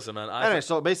 But listen, man. Anyway,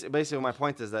 so basically my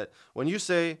point is that when you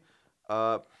say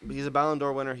he's a Ballon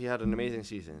d'Or winner, he had an amazing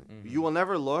season. You will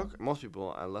never look, most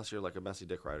people, unless you're a Messi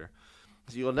dick rider,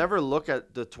 you'll never look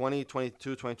at the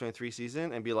 2022-2023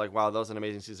 season and be like, wow, that was an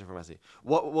amazing season for Messi.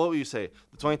 What will you say?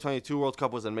 The 2022 World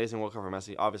Cup was an amazing World Cup for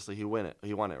Messi. Obviously, he won it,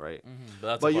 right?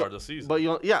 But that's a part of the season.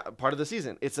 But part of the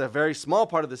season. It's a very small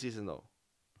part of the season, though.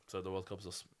 So the World Cup's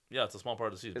it's a small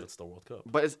part of the season. But it's the World Cup.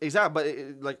 But it's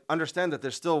exactly. But understand that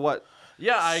there's still what?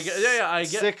 I get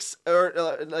 6 or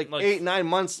 8-9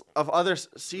 months of other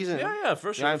season. Yeah,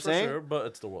 for sure. You know what I'm saying? Sure, but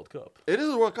it's the World Cup. It is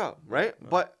the World Cup, right? Yeah.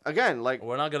 But again,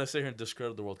 we're not gonna sit here and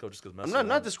discredit the World Cup just because Messi. I'm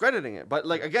not discrediting it, but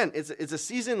again, it's a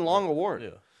season-long award. Yeah.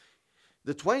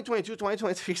 The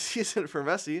 2022-2023 season for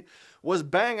Messi was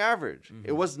bang average.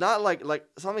 It was not like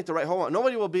something to write home on.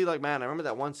 Nobody will be like, man, I remember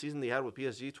that one season they had with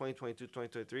PSG,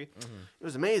 2022-2023. It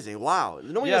was amazing. Wow.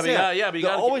 Nobody they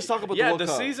always talk about the World Cup.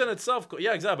 Yeah, the season itself.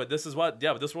 Yeah, exactly. But this is what.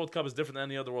 Yeah, but this World Cup is different than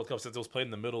any other World Cup since it was played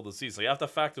in the middle of the season. So you have to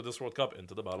factor this World Cup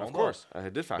into the Ballon d'Or. Of course, I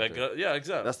did factor. Yeah,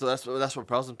 exactly. That's what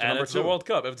propels them to and number 2. It's the World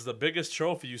Cup. If it's the biggest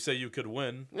trophy you say you could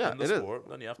win in the sport,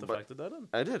 then you have to factor that in.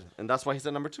 I did, and that's why he's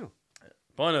at number 2.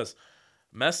 Point is,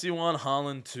 Messi 1,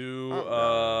 Haaland 2,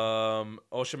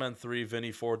 Osimhen 3,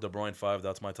 Vinny 4, De Bruyne 5.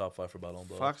 That's my top 5 for Ballon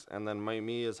d'Or. Fucks, and then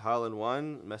me is Haaland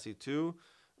 1, Messi 2,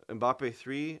 Mbappe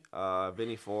 3,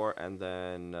 Vinny 4, and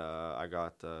then I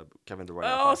got Kevin De Bruyne.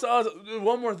 Also,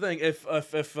 one more thing. If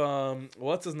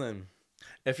what's his name?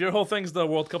 If your whole thing's the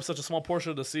World Cup, such a small portion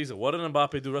of the season, what did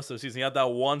Mbappe do the rest of the season? He had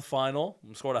that one final,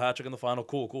 scored a hat trick in the final.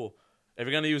 Cool. If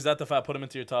you're gonna use that to put him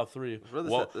into your top 3,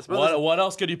 what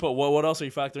else could you put? What else are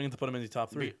you factoring in to put him in your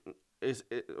top 3? He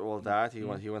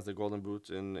wins the Golden Boot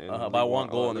in by one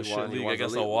goal in the shit league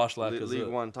against a Washlack League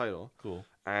 1 title. Cool.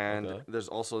 And there's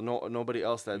also nobody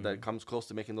else that comes close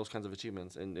to making those kinds of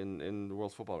achievements in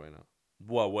world football right now.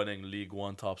 What, winning League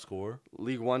 1 top scorer?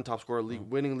 League 1 top scorer,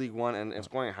 winning League 1 and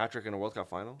scoring a hat trick in a World Cup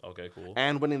final. Okay, cool.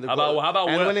 And winning the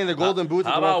winning the Golden Boot.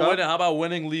 How about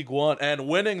winning League 1 and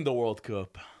winning the World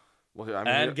Cup? Well, I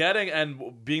mean,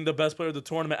 and being the best player of the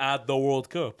tournament at the World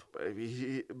Cup.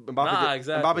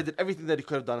 Mbappe did everything that he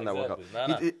could have done in that World Cup.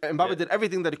 Mbappe did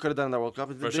everything that he could have done in that World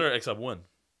Cup. For sure, except win.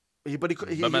 But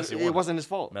it wasn't his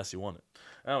fault. Messi won it.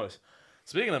 Anyways,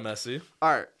 speaking of Messi.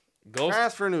 All right.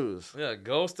 Transfer news. Yeah,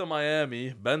 goes to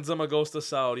Miami. Benzema goes to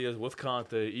Saudi with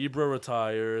Conte. Ibra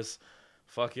retires.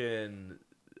 Fucking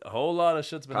a whole lot of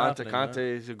shit's been happening.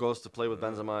 Conte goes to play with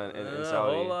Benzema in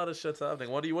Saudi. A whole lot of shit's happening.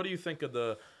 What do you think of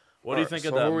the? What do you think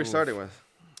of that? So who are we move? starting with?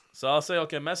 So I'll say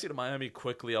Messi to Miami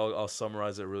quickly. I'll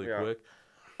summarize it really quick.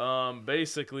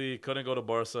 Basically couldn't go to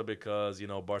Barca because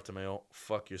Bartomeu.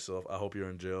 Fuck yourself. I hope you're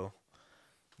in jail.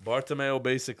 Bartomeu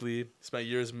basically spent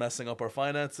years messing up our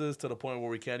finances to the point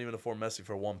where we can't even afford Messi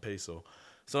for 1 peso.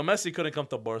 So Messi couldn't come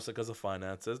to Barca because of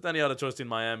finances. Then he had a choice between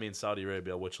Miami and Saudi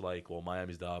Arabia, which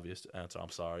Miami's the obvious answer.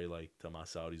 I'm sorry, to my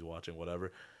Saudis watching,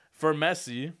 whatever. For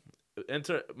Messi,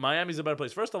 Miami's a better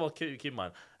place. First of all, keep in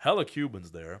mind, hella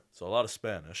Cubans there, so a lot of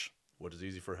Spanish, which is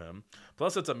easy for him.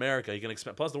 Plus, it's America. He can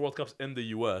expand. Plus, the World Cup's in the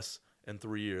U.S. in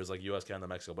 3 years, like U.S., Canada,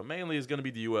 Mexico. But mainly, it's going to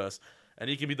be the U.S., and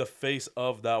he can be the face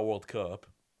of that World Cup.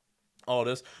 All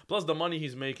this. Plus, the money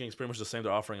he's making is pretty much the same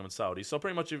they're offering him in Saudi. So,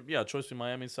 pretty much, choice between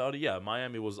Miami and Saudi. Yeah,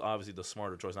 Miami was obviously the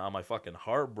smarter choice. Now, am I fucking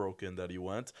heartbroken that he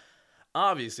went?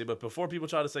 Obviously, but before people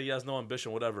try to say he has no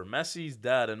ambition, whatever, Messi's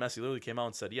dad and Messi literally came out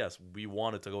and said, yes, we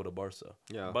wanted to go to Barca.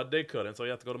 Yeah. But they couldn't, so he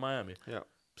had to go to Miami. Yeah.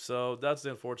 So that's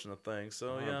the unfortunate thing.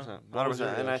 So, 100%.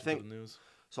 100%. And I think,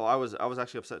 so I was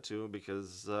actually upset too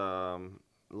because, don't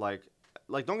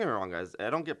get me wrong, guys. I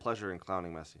don't get pleasure in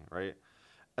clowning Messi, right?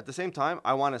 At the same time,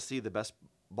 I want to see the best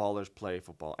ballers play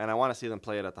football, and I want to see them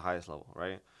play it at the highest level,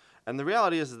 right? And the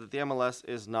reality is that the MLS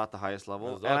is not the highest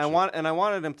level, and I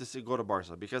wanted him to go to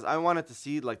Barca because I wanted to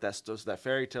see that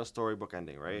fairy tale storybook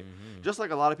ending, right? Mm-hmm. Just like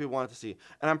a lot of people wanted to see,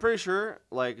 and I'm pretty sure,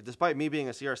 despite me being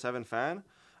a CR7 fan,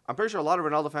 I'm pretty sure a lot of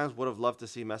Ronaldo fans would have loved to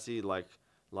see Messi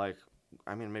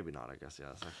I mean, maybe not, I guess, yeah,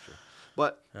 that's true.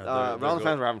 But Ronaldo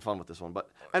fans were having fun with this one. But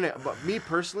anyway, me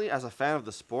personally, as a fan of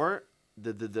the sport,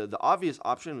 the obvious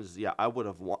option is I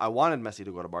wanted Messi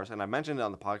to go to Barca, and I mentioned it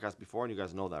on the podcast before, and you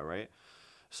guys know that, right?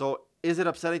 So is it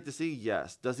upsetting to see?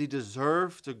 Yes. Does he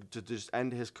deserve to just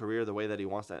end his career the way that he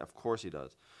wants to? Of course he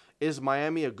does. Is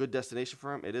Miami a good destination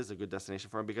for him? It is a good destination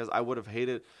for him because I would have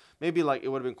hated, maybe it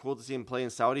would have been cool to see him play in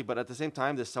Saudi, but at the same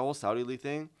time, this whole Saudi league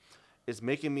thing is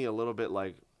making me a little bit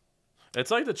it's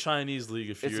like the Chinese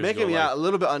league a few years ago. It's making me a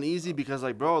little bit uneasy because,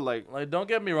 bro, don't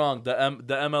get me wrong, the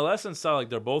MLS and Saudi,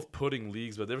 they're both putting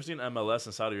leagues, but they've seen MLS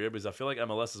and Saudi Arabia. I feel like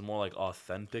MLS is more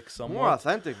authentic somewhat. More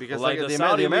authentic because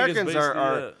the Americans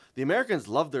the Americans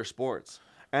love their sports.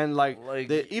 And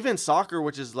even soccer,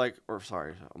 which is like, or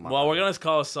sorry, well, we're gonna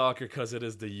call it soccer because it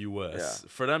is the U.S. Yeah.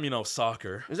 For them,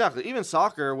 soccer. Exactly. Even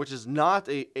soccer, which is not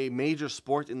a major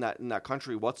sport in that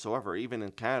country whatsoever, even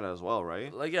in Canada as well,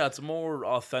 right? Like, yeah, it's more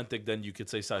authentic than you could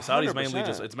say Saudi. Saudi's mainly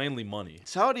 100%. it's mainly money.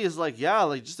 Saudi is like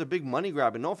just a big money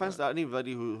grab. And no offense to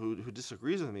anybody who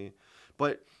disagrees with me,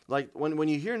 but like when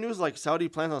you hear news like Saudi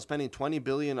plans on spending $20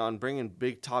 billion on bringing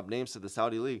big top names to the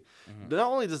Saudi league,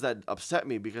 not only does that upset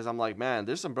me because I'm like, man,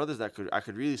 there's some brothers that I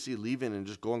could really see leaving and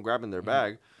just going grabbing their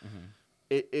bag.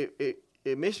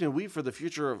 It makes me weep for the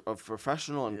future of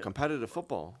professional and competitive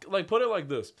football. Like, put it like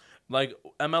this: like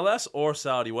MLS or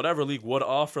Saudi, whatever league would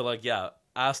offer, like,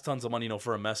 ask tons of money,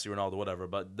 for a Messi, Ronaldo, whatever.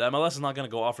 But the MLS is not going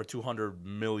to go offer $200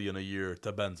 million a year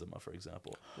to Benzema, for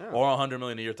example, or $100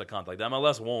 million a year to Conte. Like, the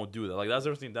MLS won't do that. Like, that's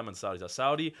the difference between them and Saudi. That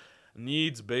Saudi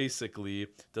needs basically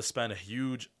to spend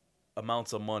huge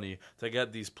amounts of money to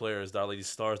get these players that are like these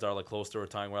stars that are like close to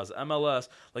retiring. Whereas MLS,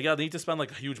 like, they need to spend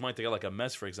like a huge money to get like a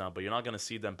Messi, for example. You're not going to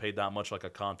see them paid that much like a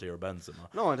Conte or Benzema.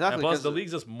 No, exactly. And plus, the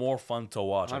league's just more fun to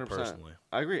watch. Like, 100%. Personally,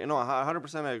 I agree. No,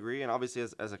 100% I agree. And obviously,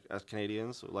 as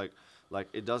Canadians, like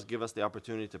it does give us the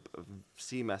opportunity to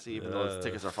see Messi, even though his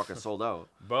tickets are fucking sold out.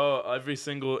 Bro, every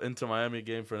single Inter Miami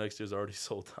game for next year is already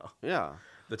sold out. Yeah.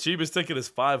 The cheapest ticket is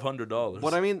 $500.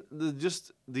 But I mean,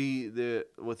 the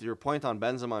with your point on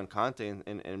Benzema and Conte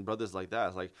and brothers like that,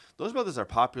 it's like those brothers are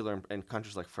popular in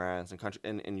countries like France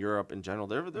and in Europe in general.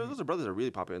 Those are brothers that are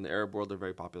really popular in the Arab world. They're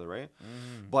very popular, right?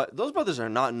 But those brothers are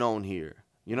not known here.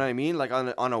 You know what I mean? Like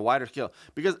on a wider scale.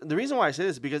 Because the reason why I say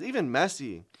this is because even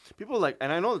Messi, people like,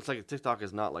 and I know it's like TikTok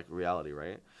is not like reality,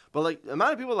 right? But like the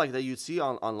amount of people like that you'd see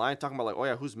online talking about like, oh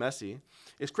yeah, who's Messi?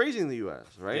 It's crazy in the U.S.,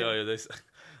 right? Yeah, I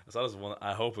saw this one.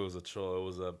 I hope it was a troll. It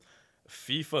was a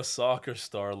FIFA soccer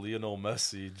star Lionel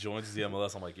Messi joins the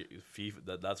MLS. I'm like,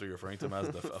 FIFA. That's what you're referring to him as,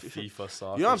 a FIFA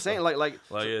soccer. You know what I'm saying? Like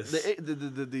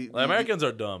The Americans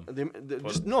are dumb.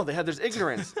 There's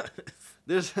ignorance.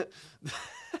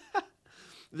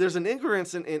 There's an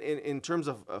ignorance in terms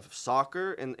of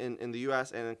soccer in the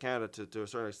U.S. and in Canada to a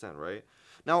certain extent, right?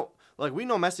 Now, like, we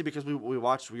know Messi because we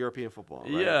watch European football,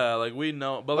 right? Yeah, like, we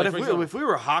know. But like, like, if we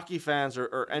were hockey fans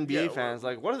or NBA fans,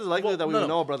 like, what is the likelihood that we would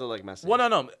know a brother like Messi?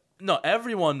 Well, no.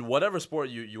 Everyone, whatever sport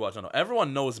you watch,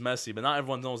 everyone knows Messi, but not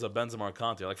everyone knows that Benzema or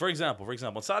Conte. Like, for example,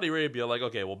 in Saudi Arabia, like,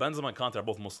 okay, well, Benzema and Conte are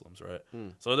both Muslims, right?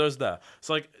 So there's that.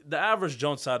 So, like, the average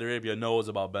Joe in Saudi Arabia knows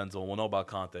about Benzema, will know about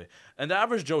Conte. And the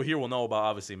average Joe here will know about,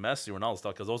 obviously, Messi, Ronaldo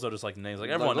stuff, because those are just, like, names. Like,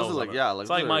 everyone knows them.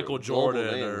 It's like Michael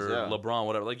Jordan or LeBron,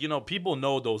 whatever. Like, people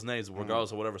know those names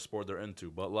regardless of whatever sport they're into.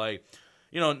 But, like,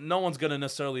 no one's going to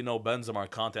necessarily know Benzema or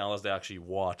Conte unless they actually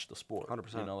watch the sport.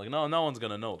 100%. No one's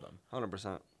going to know them.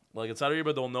 100%. Like, in Saudi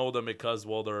Arabia, they'll know them because,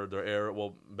 well, they're Arab.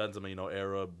 Well, Benzema,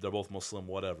 Arab. They're both Muslim,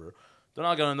 whatever. They're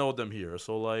not going to know them here.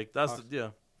 So, like, that's, yeah.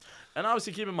 And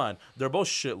obviously, keep in mind, they're both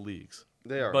shit leagues.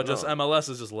 They are. But just MLS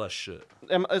is just less shit.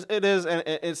 It is, and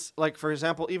it's like, for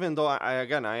example, even though I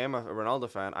am a Ronaldo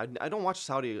fan, I don't watch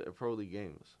Saudi Pro League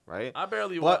games, right? I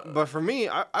barely watch. But for me,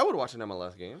 I would watch an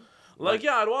MLS game. Like,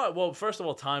 yeah, I'd watch. Well, first of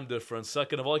all, time difference.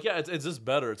 Second of all, like, yeah, it's just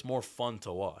better. It's more fun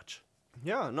to watch.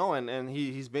 Yeah, no, and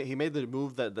he made the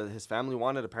move that his family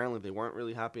wanted. Apparently, they weren't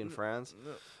really happy in France,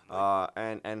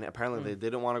 and apparently they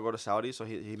didn't want to go to Saudi. So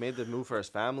he made the move for his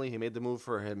family. He made the move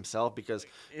for himself because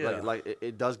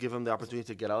it does give him the opportunity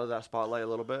to get out of that spotlight a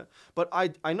little bit. But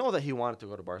I know that he wanted to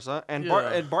go to Barca, and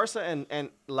Barca and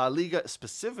La Liga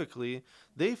specifically,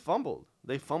 they fumbled.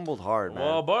 They fumbled hard, man.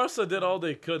 Well, Barca did all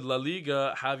they could. La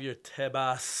Liga, Javier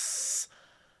Tebas,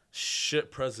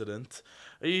 shit president.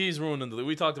 He's ruining the league.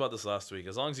 We talked about this last week.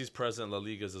 As long as he's president, La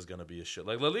Liga's is going to be a shit.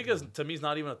 Like, La Liga's, to me, is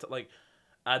not even like,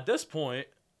 at this point,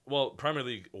 well, Premier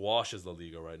League washes La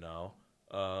Liga right now.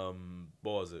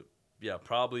 What was it? Yeah,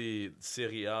 probably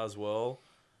Serie A as well.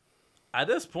 At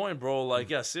this point, bro,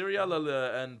 like, yeah, Serie A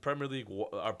and Premier League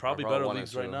are probably better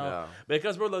leagues right now. Yeah.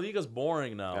 Because, bro, La Liga's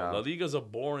boring now. Yeah. La Liga's a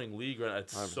boring league right now.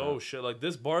 It's 100%. So shit. Like,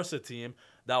 this Barca team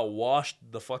that washed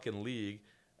the fucking league,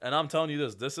 and I'm telling you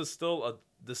this is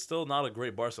still not a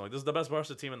great Barca. Like, this is the best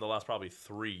Barca team in the last probably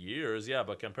 3 years. Yeah,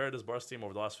 but compared to this Barca team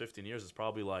over the last 15 years, it's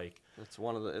probably like it's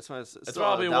probably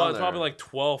like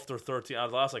 12th or 13th. Out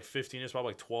of the last like 15 years, probably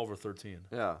like 12 or 13.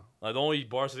 Yeah. Like, the only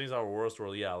Barca teams that were worst were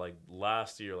like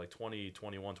last year, like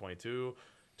 2021, 22,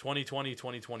 2020,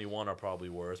 2021 are probably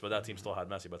worse. But that team still had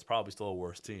Messi, but it's probably still a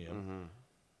worse team. Mm-hmm.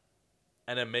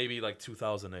 And then maybe like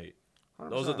 2008.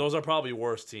 100%. Those are probably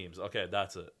worse teams. Okay,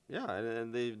 that's it. Yeah,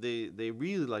 and they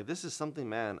really, like, this is something,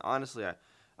 man. Honestly,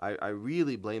 I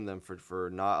really blame them for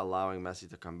not allowing Messi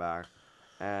to come back,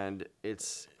 and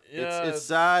it's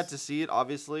sad to see it.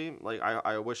 Obviously, like,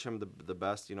 I wish him the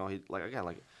best. He, like, again,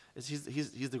 like,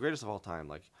 he's the greatest of all time.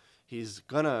 Like he's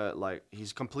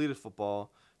completed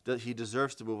football. That he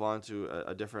deserves to move on to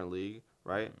a different league,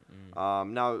 right?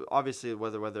 Now, obviously,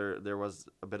 whether there was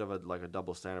a bit of a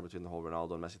double standard between the whole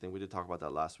Ronaldo and Messi thing, we did talk about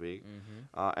that last week.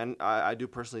 And I do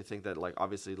personally think that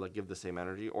obviously give the same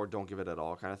energy or don't give it at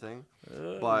all kind of thing.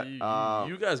 But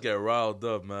you guys get riled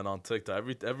up, man, on TikTok.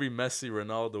 Every Messi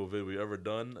Ronaldo video we ever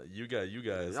done, you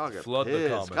guys flood the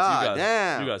comments. God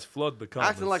damn. You guys flood the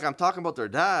comments. Acting like I'm talking about their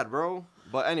dad, bro.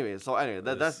 But anyway,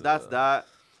 that's that.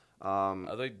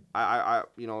 I think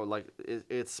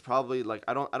it's probably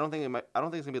I don't think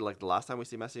it's gonna be the last time we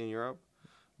see Messi in Europe,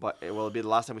 but it will be the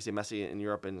last time we see Messi in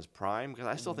Europe in his prime because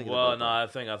I still think. Well, no, I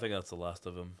think that's the last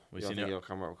of him. You don't think he'll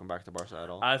come back to Barca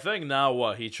at all? I think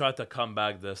now he tried to come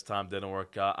back this time, didn't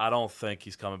work out. I don't think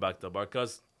he's coming back to Barca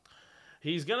because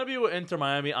he's gonna be with Inter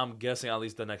Miami. I'm guessing at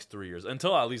least the next 3 years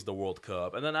until at least the World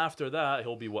Cup, and then after that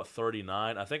he'll be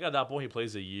 39. I think at that point he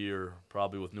plays a year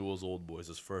probably with Newell's Old Boys,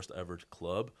 his first ever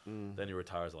club. Then he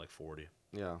retires at 40,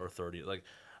 or 30.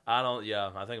 I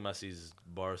think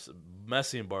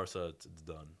Messi and Barca, it's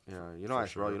done. Yeah,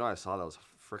 I saw that was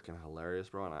freaking hilarious,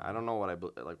 bro. And I don't know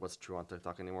what's true on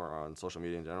TikTok anymore or on social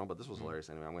media in general, but this was hilarious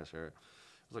anyway. I'm gonna share it.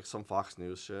 It was some Fox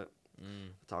News shit.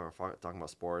 Talking about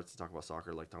sports, talking about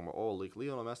soccer, talking about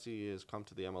Lionel Messi has come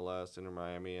to the MLS, Inter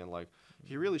Miami, and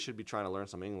he really should be trying to learn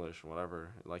some English,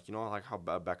 whatever. How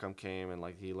Beckham came and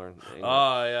he learned English.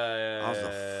 Oh yeah. That was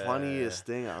the funniest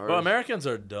thing I heard. But Americans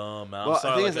are dumb, man. Well,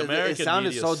 I'm sorry, it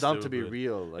sounded so dumb to be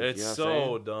real. It's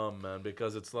so dumb, man,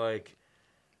 because it's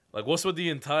what's with the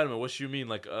entitlement? What you mean?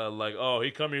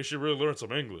 He come here, you should really learn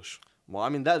some English. Well, I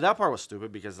mean that part was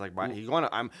stupid because I'm pretty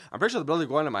sure the brother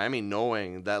going to Miami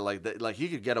knowing that he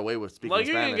could get away with speaking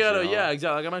Spanish. Yeah,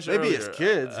 exactly. Like I mentioned maybe earlier,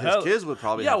 his kids would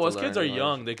probably. Yeah, his kids are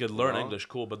young; they could learn English,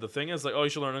 cool. But the thing is, you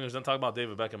should learn English. Then talk about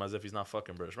David Beckham as if he's not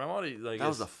fucking British. That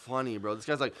was funny, bro. This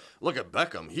guy's look at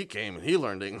Beckham. He came and he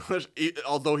learned English,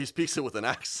 although he speaks it with an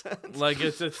accent. Let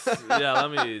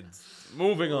me.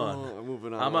 Moving on.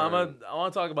 Moving on. I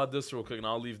want to talk about this real quick, and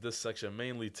I'll leave this section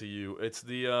mainly to you. It's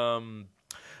the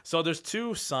So there's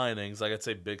two signings, I'd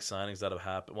say big signings that have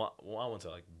happened. Well, I wouldn't say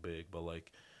big, but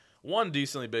one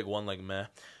decently big, one meh.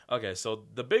 Okay, so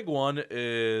the big one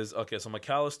is so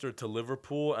McAllister to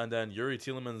Liverpool and then Yuri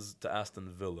Tielemans to Aston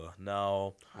Villa.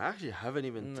 Now I actually haven't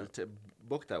even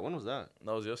booked that. When was that?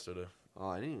 That was yesterday. Oh,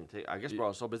 I didn't even take. I guess, bro, I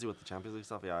was so busy with the Champions League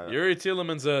stuff. Yeah. Yuri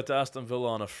Tielemans to Aston Villa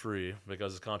on a free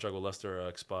because his contract with Leicester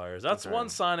expires. That's one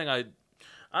signing I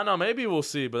don't know. Maybe we'll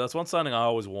see, but that's one signing I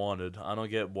always wanted. I don't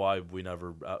get why I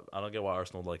don't get why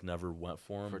Arsenal never went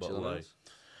for him. But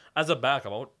as a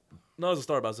backup, not as a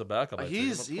starter, but as a backup.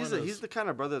 He's the kind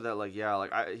of brother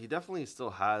that he definitely still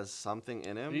has something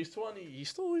in him. He's 20.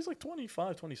 He's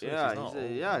 25, 26.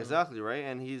 Yeah, exactly right.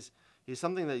 And he's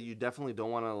something that you definitely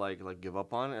don't want to give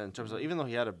up on. And in terms of even though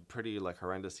he had a pretty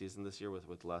horrendous season this year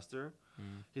with Leicester,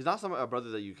 he's not a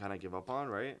brother that you kind of give up on,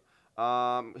 right?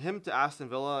 Him to Aston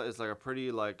Villa is a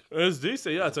pretty it's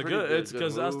decent. Yeah, it's a good. It's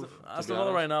because Aston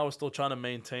Villa right now is still trying to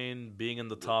maintain being in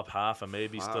the top half and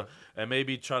maybe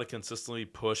try to consistently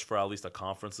push for at least a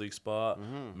Conference League spot,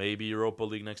 maybe Europa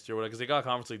League next year, because they got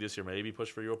Conference League this year. Maybe push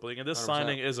for Europa League, and this 100%.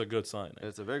 Signing is a good signing.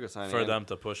 It's a very good signing for them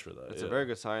to push for that. It's a very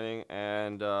good signing,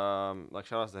 and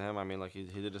shout outs to him. I mean, he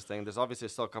did his thing. There's obviously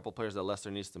still a couple players that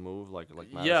Leicester needs to move,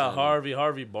 Madison. Yeah,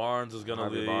 Harvey Barnes is gonna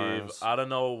leave. Barnes. I don't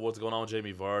know what's going on with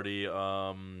Jamie Vardy.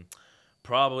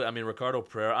 Probably, Ricardo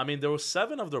Pereira. There were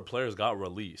 7 of their players got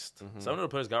released. 7 of their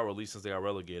players got released since they got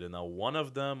relegated. Now, one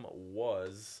of them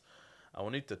was, I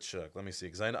will need to check. Let me see,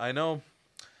 because I know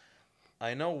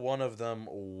one of them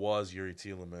was Yuri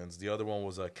Tielemans. The other one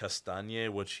was Castagne,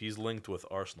 which he's linked with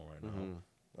Arsenal right now.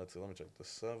 Let's see. Let me check the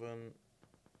 7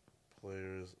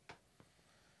 players,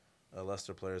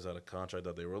 Leicester players out of contract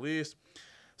that they released.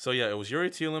 So, yeah, it was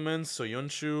Yuri Tielemans,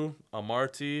 Soyuncu,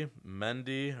 Amarty,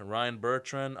 Mendy, Ryan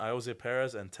Bertrand, Ayoze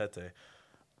Perez, and Tete.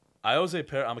 Ayoze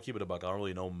Perez, I'm going to keep it a buck. I don't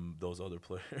really know those other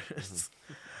players.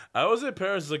 Ayoze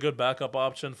Perez is a good backup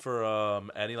option for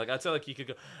any. I'd say he could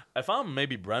go. If I'm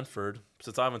maybe Brentford,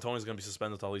 since Ivan Toney's going to be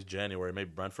suspended until at least January,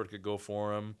 maybe Brentford could go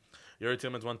for him. Yuri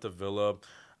Tielemans went to Villa.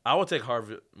 I would take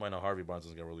Harvey. Well, no, Harvey Barnes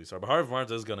doesn't get released, but Harvey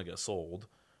Barnes is going to get sold.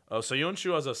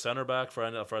 Soyuncu as a center back for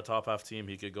a top half team,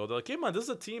 he could go. They're keep in mind, this is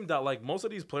a team that most of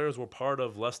these players were part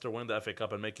of Leicester winning the FA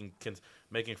Cup and making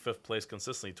 5th place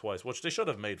consistently twice, which they should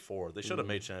have made 4. They should have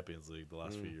made Champions League the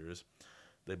last few years.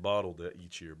 They bottled it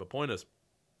each year. But point is,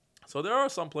 so there are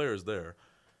some players there.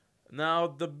 Now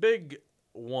the big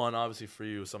one, obviously for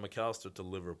you, is McAllister to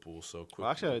Liverpool. So quick. Well,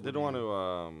 actually, I did want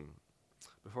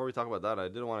to Before we talk about that, I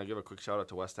did want to give a quick shout out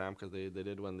to West Ham because they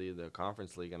did win the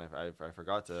Conference League, and I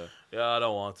forgot to. Yeah, I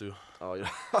don't want to. Oh yeah.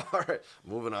 All right,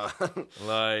 moving on.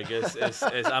 Like it's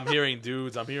I'm hearing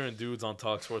dudes on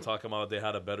Talksport talking about they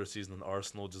had a better season than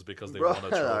Arsenal just because they won a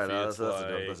trophy. That's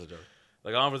a joke.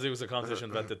 Like Conference League was a competition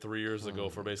invented 3 years ago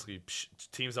for basically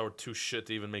teams that were too shit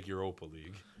to even make Europa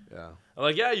League. Yeah.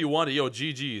 Like, yeah, you won it,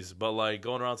 GG's, but like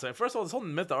going around saying, first of all, this whole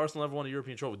myth that Arsenal never won a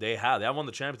European trophy. They have won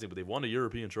the Champions League, but they won a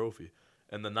European trophy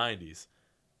in the 90s.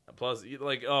 Plus,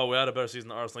 like, oh, we had a better season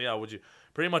than Arsenal. Yeah, would you?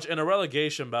 Pretty much in a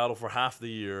relegation battle for half the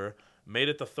year, made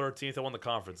it to 13th and won the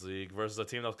Conference League versus a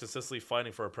team that was consistently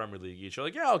fighting for a Premier League each. You're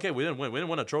like, yeah, okay, we didn't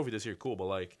win a trophy this year, cool, but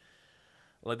like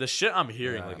the shit I'm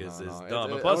hearing is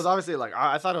dumb. It was obviously like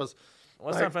I thought it was.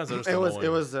 West Ham fans are just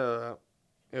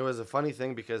it was a funny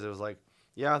thing because it was like,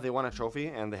 yeah, they won a trophy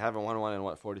and they haven't won one in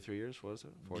what 43 years. What is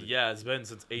it? 40? Yeah, it's been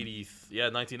since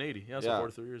 1980. Yeah, so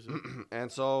 43 years. Yeah.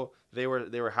 And so they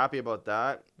were happy about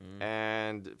that,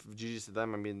 and GG's to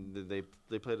them. I mean,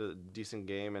 they played a decent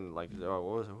game, and like what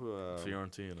was it?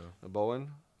 Fiorentina.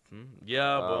 Bowen.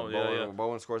 Yeah, Bowen.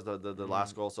 Bowen scores the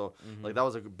last goal, so like that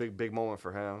was a big moment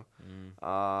for him.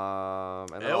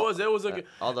 And it was a good.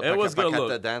 It was good. Look,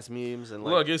 the dance memes and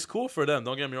like, look, it's cool for them.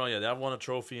 Don't get me wrong. Yeah, they have won a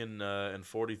trophy in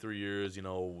 43 years. You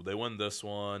know, they win this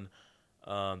one.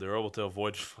 They were able to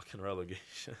avoid fucking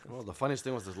relegation. Well, the funniest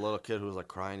thing was this little kid who was like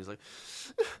crying. He's like,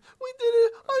 "We did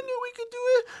it! I knew we could do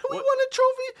it! We won a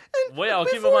trophy!"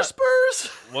 And before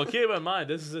Spurs. Well, keep in mind,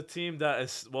 this is a team that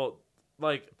is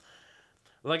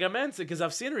like I meant because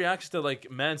I've seen reactions to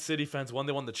like Man City fans when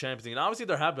they won the Champions League, and obviously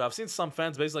they're happy. I've seen some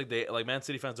fans basically like Man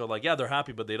City fans are like, yeah, they're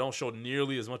happy, but they don't show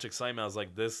nearly as much excitement as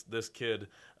like this kid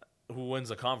who wins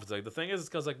a conference. Like the thing is, it's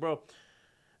because like, bro,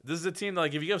 this is a team that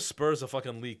like if you give Spurs a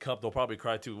fucking League Cup, they'll probably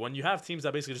cry too. When you have teams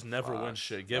that basically just never win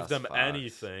shit, give them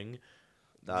anything.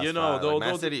 That's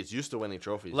Man City is used to winning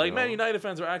trophies. Like Man United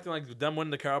fans are acting like them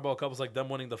winning the Carabao Cup is like them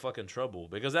winning the fucking treble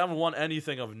because they haven't won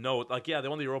anything of note. Like yeah, they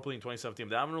won the Europa League in 2017.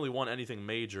 They haven't really won anything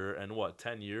major in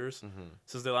 10 years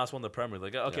since they last won the Premier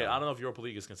League. Like okay, I don't know if Europa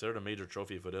League is considered a major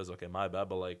trophy. If it is, okay, my bad.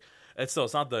 But like it's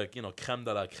not the creme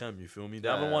de la creme. You feel me? They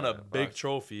haven't won a big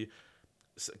trophy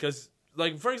because.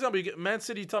 Like for example, you get Man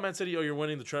City. Tell Man City, oh, you're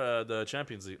winning the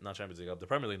Champions League, not Champions League, the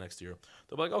Premier League next year.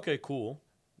 They'll be like, okay, cool.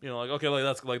 You know, like okay, like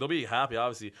that's like they'll be happy.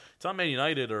 Obviously, tell Man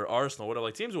United or Arsenal, whatever.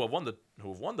 Like teams who have won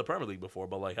the Premier League before,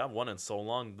 but like haven't won in so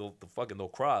long, they'll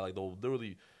cry. Like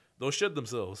they'll shit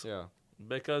themselves. Yeah,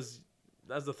 because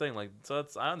that's the thing. Like so,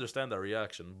 I understand that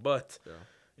reaction, but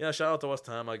yeah, shout out to West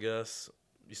Ham, I guess.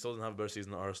 You still didn't have a better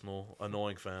season than Arsenal.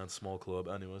 Annoying fans, small club.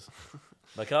 Anyways,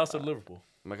 McAllister, Liverpool.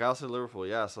 McAllister, Liverpool,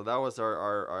 yeah. So that was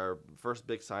our first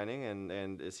big signing,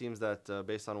 and it seems that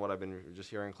based on what I've been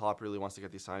just hearing, Klopp really wants to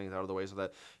get these signings out of the way so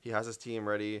that he has his team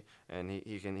ready and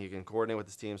he can coordinate with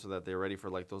his team so that they're ready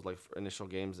for like those like initial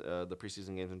games, the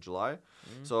preseason games in July.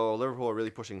 So Liverpool are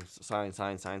really pushing sign.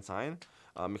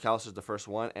 McAllister's the first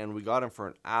one, and we got him for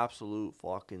an absolute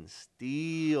fucking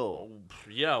steal.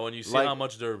 Yeah, when you see how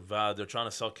much they're trying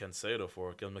to sell Cancelo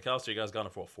for, because McAllister, you guys got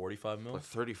him for 45 mil, like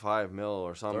 35 mil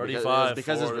or something. 35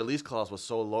 because his release clause was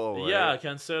so low. Right? Yeah,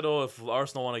 Cancelo. If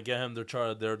Arsenal want to get him, they're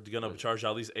gonna charge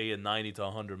at least 90 to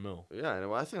 100 mil. Yeah,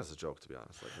 and I think that's a joke to be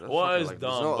honest. Like, it's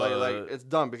dumb. It's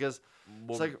dumb because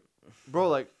it's like, bro,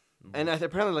 like, and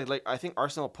apparently like I think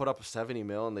Arsenal put up 70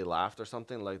 mil and they laughed or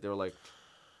something. Like they were like.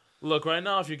 Look, right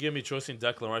now, if you give me choosing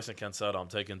Declan Rice and Cancelo, I'm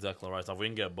taking Declan Rice. Now, if we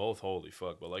can get both, holy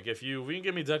fuck. But, like, if we can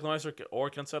give me Declan Rice or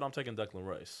Cancelo, I'm taking Declan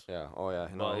Rice. Yeah, oh, yeah.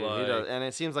 No, he does. And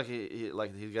it seems like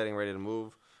he's getting ready to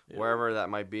move wherever that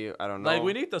might be. I don't know. Like,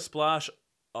 we need to splash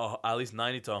at least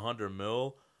 90 to 100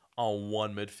 mil on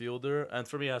one midfielder. And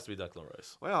for me, it has to be Declan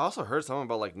Rice. Well, I also heard something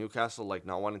about, like, Newcastle, like,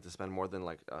 not wanting to spend more than,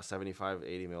 like, 75,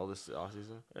 80 mil this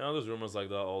offseason. Yeah, there's rumors like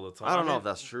that all the time. I don't know if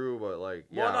that's true, but, like,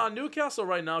 yeah. Well, no, Newcastle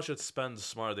right now should spend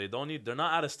smart. They're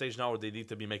not at a stage now where they need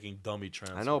to be making dummy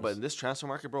transfers. I know, but in this transfer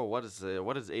market, bro, what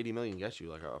does 80 million get you?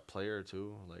 Like, a player or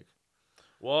two? Like...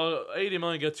 Well, 80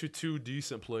 million gets you two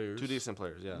decent players. Two decent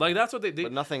players, yeah. Like, that's what they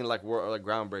but nothing, like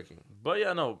groundbreaking. But,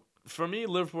 yeah, no. For me,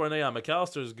 Liverpool and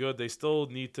McAllister is good. They still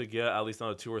need to get at least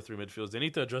another 2 or 3 midfielders. They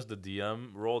need to address the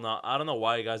DM role. Now, I don't know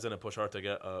why you guys didn't push hard to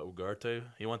get Ugarte.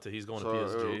 He's going to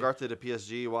PSG. Ugarte to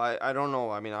PSG. Why? I don't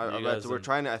know. I mean, we're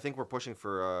trying to. I think we're pushing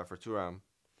for Thuram.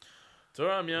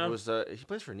 Thuram, yeah. He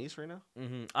plays for Nice right now.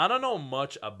 Mm-hmm. I don't know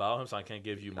much about him, so I can't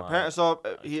give you my.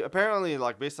 He apparently,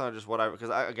 like, based on just what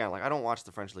I don't watch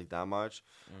the French league that much,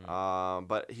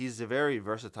 but he's a very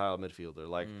versatile midfielder.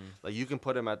 Like you can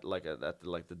put him at the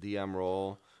DM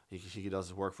role. he does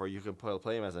his work for you. You can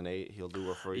play him as an 8. He'll do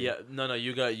work for you. Yeah, no,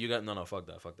 you got no, fuck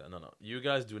that, no. You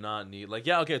guys do not need like,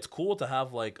 yeah, okay, it's cool to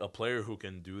have like a player who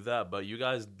can do that, but you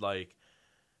guys like.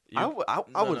 I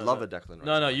would love a Declan Rice.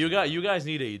 No, you guys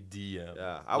need a DM.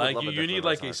 Yeah, I would love a you Declan need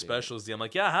Rice like a specialist DM.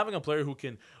 Like, yeah, having a player who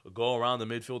can go around the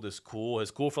midfield is cool.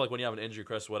 It's cool for like when you have an injury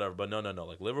crest or whatever. But no.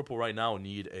 Like Liverpool right now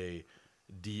need a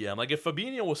DM. Like if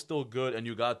Fabinho was still good and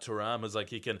you got Thuram as like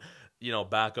he can,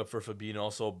 back up for Fabinho,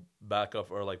 also back up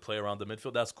or like play around the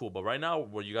midfield. That's cool. But right now,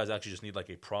 where you guys actually just need like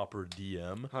a proper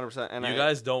DM. 100%. And you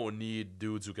guys don't need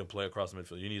dudes who can play across the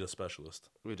midfield. You need a specialist.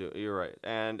 We do. You're right.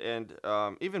 And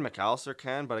even McAllister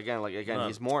can, but again,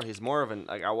 he's more of an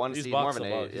like I want to see more of an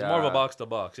 8. He's more of a box to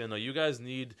box. You guys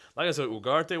need, like I said,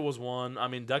 Ugarte was one. I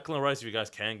mean, Declan Rice, if you guys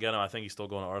can get him, I think he's still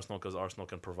going to Arsenal because Arsenal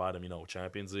can provide him,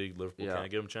 Champions League. Liverpool can't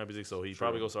give him Champions League, so he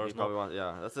probably goes to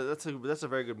Arsenal. That's a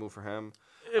very good move for him.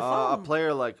 A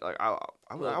player like I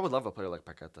would love a player like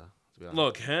Paqueta. To be honest.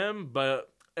 Look, him,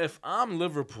 but if I'm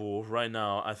Liverpool right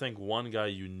now, I think one guy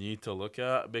you need to look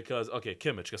at because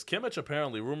Kimmich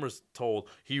apparently rumors told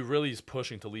he really is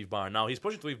pushing to leave Bayern. Now he's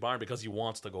pushing to leave Bayern because he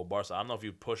wants to go Barca. I don't know if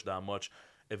you push that much.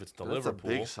 If it's to Liverpool,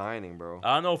 that's a big signing, bro.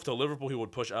 I don't know if to Liverpool he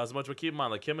would push as much, but keep in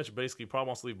mind, like Kimmich basically probably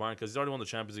wants to leave Bayern because he's already won the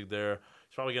Champions League there.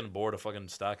 He's probably getting bored of fucking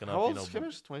stacking up. How old is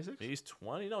Kimmich? 26? He's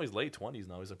 20. No, he's late 20s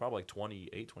now. He's like probably like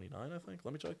 28, 29, I think.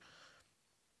 Let me check.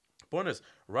 Point is,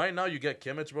 right now you get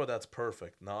Kimmich, bro. That's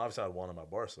perfect. Now, obviously, I'd want him at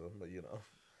Barca, but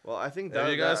Well, I think that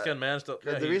you guys can manage to.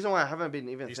 The reason why I haven't been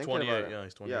even thinking about it. Yeah,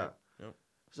 he's 28. Yeah. Yep.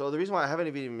 So the reason why I haven't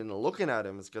even been looking at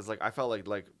him is because I felt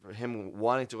like him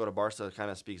wanting to go to Barca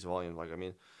kind of speaks volumes.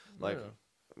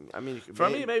 For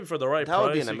me, maybe for the right that price,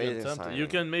 would be an amazing signing. You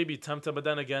can maybe tempt him, but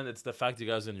then again, it's the fact you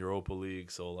guys in Europa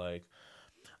League, so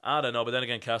I don't know, but then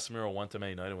again, Casemiro went to Man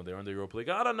United when they were in the Europa League.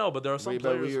 I don't know, but there are some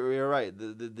players. You're right.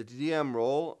 The DM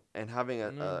role and having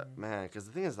a man, because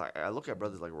the thing is, I look at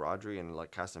brothers like Rodri and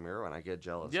like Casemiro, and I get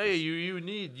jealous. Yeah.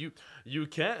 You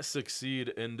can't succeed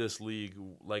in this league,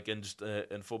 like in just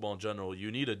in football in general.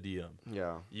 You need a DM.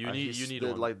 Yeah. You need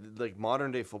one. Like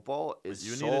modern day football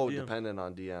is so dependent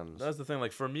on DMs. That's the thing.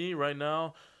 Like for me right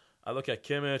now, I look at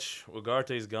Kimmich,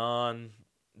 Ugarte's gone.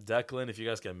 Declan, if you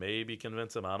guys can maybe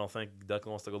convince him. I don't think Declan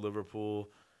wants to go Liverpool.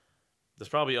 There's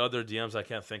probably other DMs I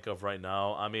can't think of right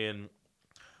now. I mean,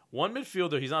 one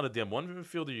midfielder, he's not a DM. One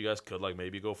midfielder you guys could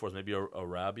maybe go for is maybe a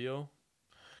Rabiot.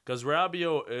 Because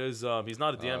Rabiot is, he's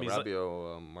not a DM. He's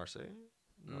Rabiot, Marseille?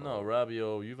 No,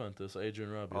 Rabiot, Juventus,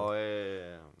 Adrian Rabiot. Oh,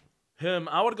 yeah. Him,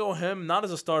 I would go him, not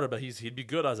as a starter, but he'd be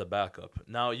good as a backup.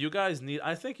 Now,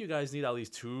 I think you guys need at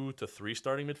least 2 to 3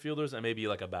 starting midfielders and maybe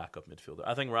like a backup midfielder.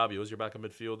 I think Rabiot is your backup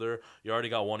midfielder. You already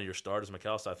got one of your starters,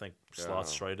 McAllister, I think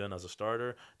slots straight in as a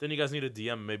starter. Then you guys need a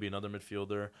DM, maybe another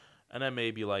midfielder, and then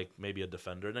maybe a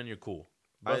defender. Then you're cool.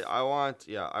 I want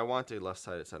a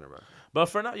left-sided center back. But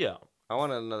for now, yeah. I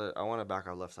want a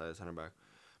backup left-sided center back.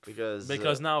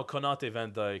 Because now Konate,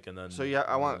 Van Dijk, and then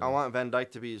I want Van Dijk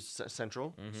to be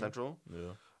central. Yeah.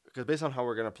 Because based on how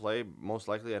we're gonna play, most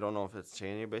likely I don't know if it's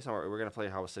changing. Based on we're gonna play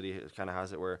how City kind of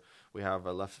has it, where we have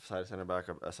a left-sided center back,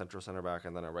 a central center back,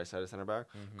 and then a right-sided center back.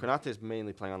 Konate is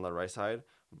mainly playing on the right side,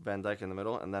 Van Dijk in the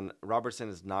middle, and then Robertson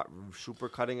is not super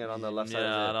cutting it on the left side.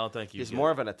 Yeah, I don't think he's more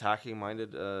of an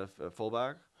attacking-minded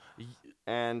fullback.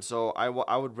 And so I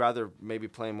would rather maybe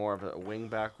play more of a wing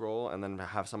back role and then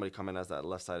have somebody come in as that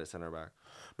left-sided center back.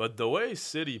 But the way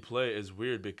City play is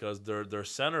weird because their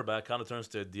center back kind of turns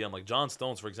to a DM. Like John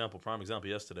Stones, for example, prime example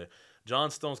yesterday.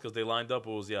 John Stones, because they lined up, it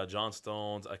was John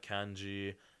Stones,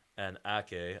 Akanji, and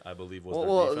Ake, I believe, was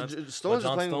their defense. Stones is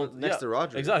playing next to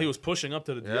Rodri. Exactly, he was pushing up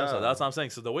to the DM side. That's what I'm saying.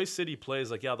 So the way City plays,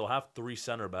 they'll have 3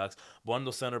 center backs. One of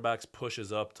those center backs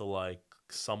pushes up to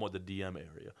somewhat the DM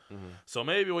area. So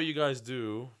maybe what you guys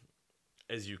do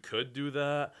is you could do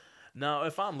that. Now,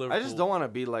 if I'm Liverpool, I just don't want to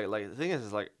be like the thing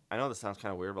is I know this sounds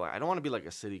kind of weird, but I don't want to be like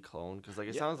a City clone because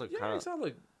it sounds like kind of. It sounds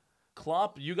like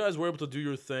Klopp. You guys were able to do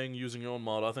your thing using your own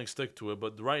model. I think stick to it.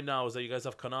 But right now is that you guys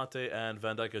have Konate and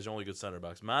Van Dijk as your only good center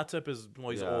backs. Matip is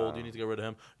he's old. You need to get rid of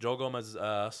him. Joe Gomez is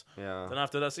ass. Yeah. Then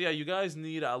after that, so you guys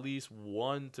need at least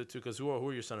 1 to 2 because who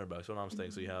are your center backs? What I'm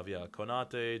saying. So you have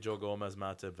Konate, Joe Gomez,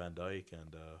 Matip, Van Dijk,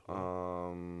 and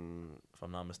if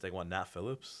I'm not mistaken, Nat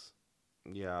Phillips.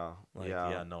 Yeah.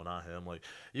 No, not him.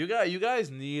 You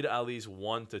guys need at least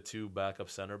 1 to 2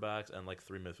 backup center backs and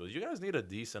 3 midfielders. You guys need a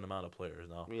decent amount of players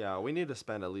now. Yeah, we need to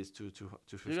spend at least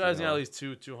 250. You guys need at least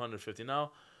 250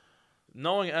 now.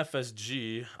 Knowing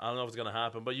FSG, I don't know if it's gonna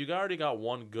happen, but you already got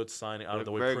one good signing out of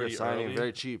the way. Very good signing,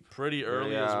 very cheap, pretty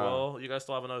early as well. You guys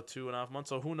still have another 2.5 months,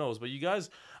 so who knows? But you guys,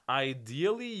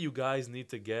 ideally, you guys need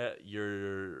to get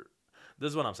This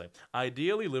is what I'm saying.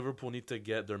 Ideally, Liverpool need to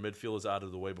get their midfielders out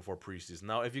of the way before preseason.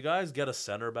 Now, if you guys get a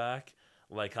center back,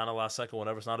 like kind of last second,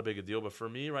 whatever, it's not a big a deal. But for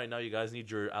me right now, you guys need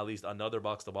your at least another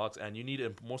box to box, and you need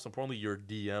most importantly your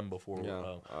DM before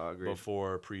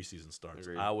before preseason starts.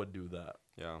 Agreed. I would do that.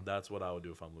 Yeah, that's what I would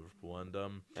do if I'm Liverpool. And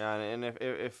and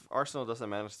if Arsenal doesn't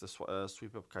manage to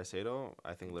sweep up Caicedo,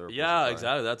 I think Liverpool. Yeah,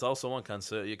 exactly. That's also one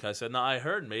Caicedo. Now I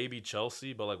heard maybe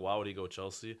Chelsea, but like, why would he go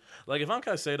Chelsea? Like, if I'm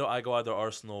Caicedo, I go either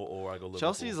Arsenal or I go Liverpool.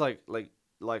 Chelsea's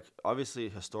like obviously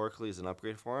historically is an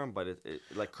upgrade for him, but it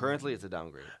like currently it's a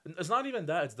downgrade. It's not even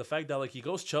that. It's the fact that like he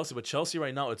goes Chelsea, but Chelsea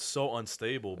right now it's so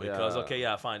unstable because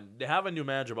fine, they have a new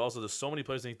manager, but also there's so many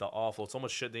players they need to offload, so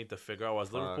much shit they need to figure out.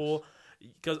 Whereas Liverpool,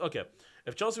 because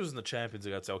if Chelsea was in the Champions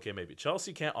League, I'd say okay, maybe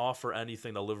Chelsea can't offer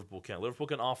anything that Liverpool can. Liverpool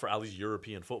can offer at least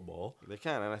European football. They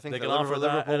can, and I think they can offer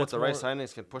Liverpool with the right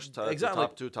signings can push to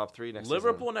top 2, top 3 next season.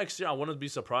 Liverpool next year, I wouldn't be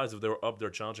surprised if they were up there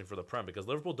challenging for the Prem because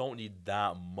Liverpool don't need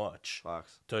that much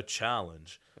to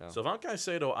challenge. Yeah. So if I'm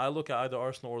Caicedo, I look at either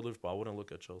Arsenal or Liverpool. I wouldn't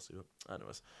look at Chelsea. But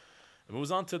anyways. It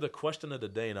moves on to the question of the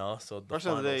day now. So the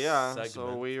question of the day, segment.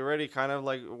 So we already kind of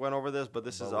like went over this, but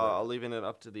this is leaving it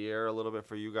up to the air a little bit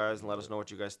for you guys and let us know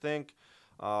what you guys think.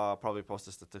 Probably post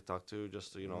this to TikTok too,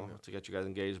 just to, to get you guys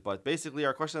engaged. But basically,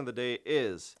 our question of the day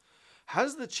is: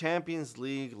 has the Champions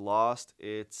League lost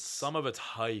some of its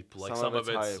hype, like some of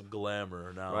its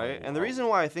glamour now? Right, and the reason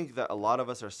why I think that a lot of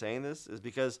us are saying this is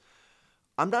because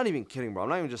I'm not even kidding, bro. I'm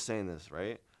not even just saying this,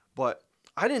 right? But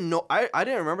I didn't know. I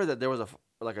didn't remember that there was a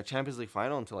Champions League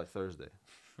final until like Thursday.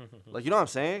 Like, you know what I'm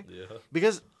saying? Yeah.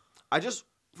 Because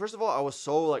first of all, I was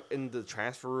so like in the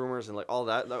transfer rumors and like all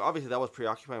that. Like, obviously that was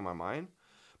preoccupying my mind.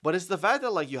 But it's the fact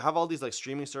that like you have all these like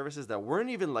streaming services that weren't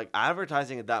even like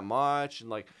advertising it that much, and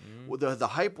like the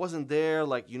hype wasn't there.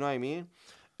 Like, you know what I mean?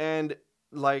 And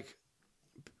like,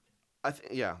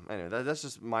 Anyway, that's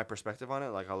just my perspective on it.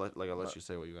 Like I'll let you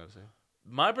say what you gotta say.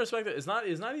 My perspective is not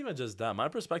even just that. My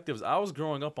perspective is I was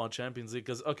growing up on Champions League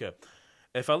because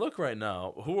if I look right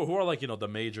now, who are like the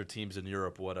major teams in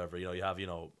Europe, whatever. You have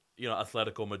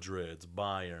Atletico Madrid's,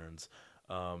 Bayern's,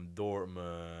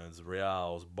 Dortmund's,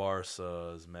 Real's,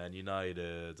 Barca's, Man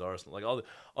United's, Arsenal, like all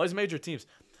these major teams.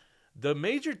 The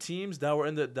major teams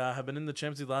that have been in the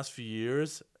Champions League last few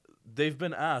years, they've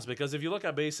been asked because if you look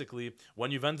at basically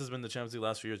when Juventus has been in the Champions League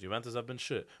last few years, Juventus have been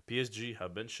shit. PSG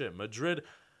have been shit. Madrid,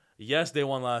 yes, they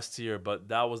won last year, but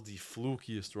that was the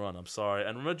flukiest run. I'm sorry.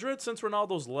 And Madrid, since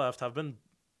Ronaldo's left, have been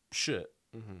shit.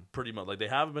 Pretty much. Like, they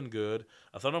haven't been good.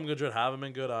 Atletico Madrid haven't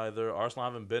been good either. Arsenal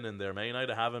haven't been in there. Man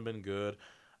United haven't been good.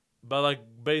 But, like,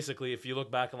 basically, if you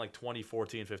look back in, like,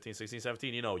 2014, 15, 16,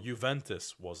 17,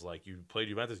 Juventus was, like, you played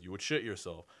Juventus, you would shit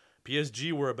yourself.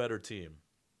 PSG were a better team.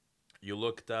 You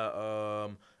looked at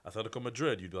Atletico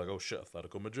Madrid, you'd be like, oh, shit,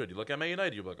 Atletico Madrid. You look at Man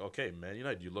United, you'd be like, okay, Man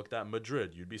United. You looked at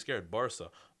Madrid, you'd be scared. Barca,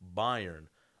 Bayern,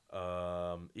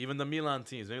 even the Milan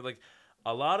teams. Maybe, like,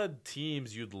 a lot of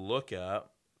teams you'd look at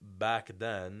back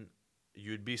then,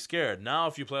 you'd be scared. Now,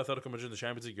 if you play Atletico Madrid in the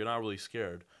Champions League, you're not really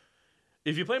scared.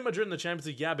 If you play Madrid in the Champions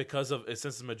League, because of since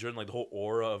it's Madrid, like the whole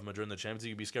aura of Madrid in the Champions League,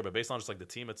 you'd be scared. But based on just like the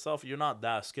team itself, you're not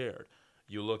that scared.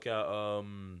 You look at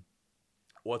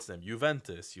what's them?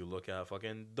 Juventus. You look at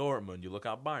fucking Dortmund. You look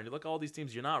at Bayern. You look at all these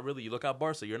teams. You're not really. You look at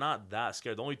Barca. You're not that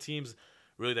scared. The only teams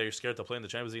really that you're scared to play in the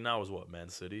Champions League now is what? Man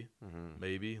City,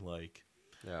 maybe like.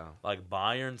 Yeah, like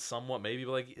Bayern, somewhat maybe,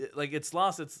 but like it's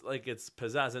lost. It's like it's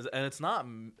possessed, and it's not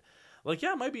like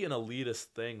it might be an elitist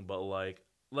thing, but like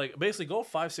basically go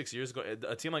 5-6 years ago,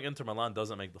 a team like Inter Milan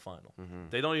doesn't make the final.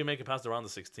 They don't even make it past the round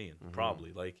of 16,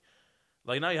 probably. Like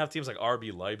now you have teams like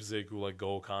RB Leipzig who like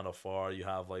go kind of far. You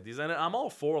have like these, and I'm all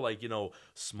for like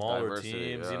smaller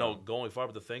diversity, teams, going far.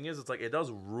 But the thing is, it's like it does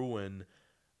ruin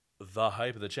the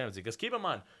hype of the Champions League. Because keep in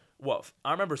mind. What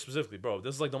I remember specifically, bro,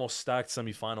 this is like the most stacked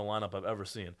semifinal lineup I've ever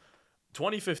seen.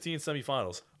 2015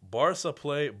 semifinals. Barca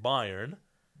play Bayern.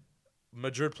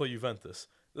 Madrid play Juventus.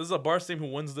 This is a Barca team who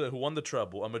won the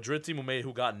treble. A Madrid team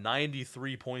who got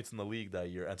 93 points in the league that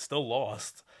year and still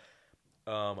lost.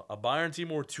 A Bayern team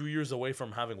who were 2 years away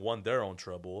from having won their own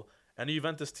treble. And a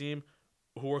Juventus team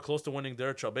who were close to winning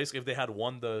their treble. Basically, if they had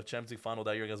won the Champions League final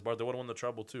that year against Barca, they would have won the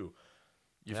treble too.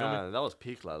 You feel me? That was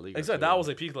peak La Liga. Exactly, that was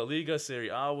like peak La Liga. Serie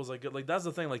A was like good. Like that's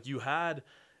the thing. Like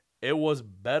it was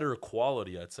better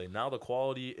quality. I'd say now the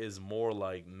quality is more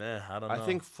like meh. I don't know. I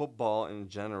think football in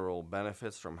general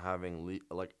benefits from having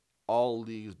all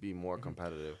leagues be more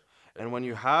competitive. And when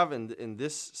you have in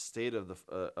this state of the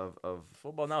of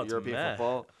football now, European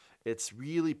football, it's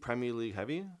really Premier League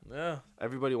heavy. Yeah,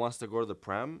 everybody wants to go to the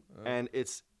Prem, and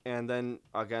then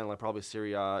again like probably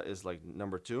Serie A is like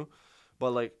number 2,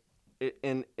 but like.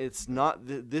 It's not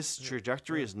this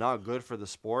trajectory is not good for the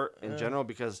sport in general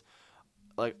because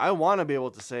like I want to be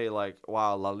able to say like,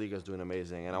 wow, La Liga is doing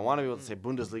amazing, and I want to be able to say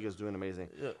Bundesliga is doing amazing.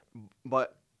 Yeah.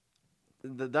 But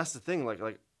that's the thing,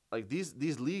 like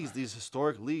these leagues, these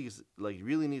historic leagues, like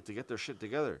really need to get their shit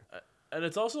together. And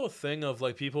it's also a thing of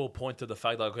like people point to the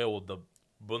fact that okay, well the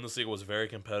Bundesliga was very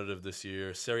competitive this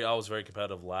year. Serie A was very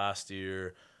competitive last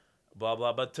year. Blah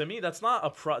blah. But to me, that's not a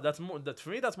for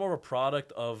me, that's more of a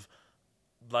product of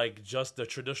like just the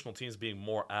traditional teams being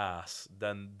more ass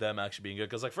than them actually being good.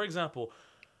 Because like for example,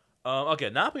 okay,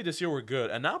 Napoli this year were good,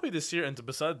 and Napoli this year, and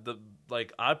beside the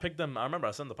like, I picked them. I remember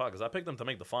I said in the podcast, I picked them to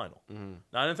make the final. Mm-hmm.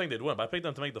 Now I didn't think they'd win, but I picked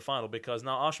them to make the final because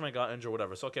now Osimhen got injured,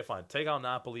 whatever. So okay, fine, take out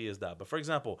Napoli is that. But for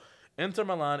example, Inter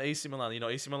Milan, AC Milan,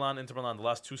 AC Milan, Inter Milan, the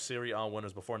last two Serie A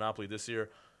winners before Napoli this year.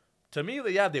 To me,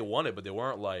 they won it, but they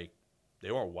weren't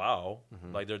wow.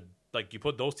 Mm-hmm. Like they're like you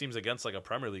put those teams against like a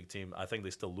Premier League team, I think they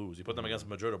still lose. You put them against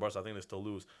Madrid or Barca, I think they still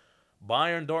lose.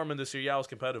 Bayern, Dortmund this year, it was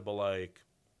competitive, but like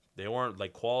they weren't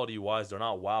like quality wise. They're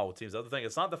not wow teams. The other thing,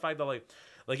 it's not the fact that like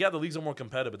yeah, the leagues are more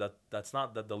competitive, but that's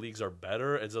not that the leagues are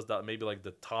better. It's just that maybe like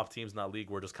the top teams in that league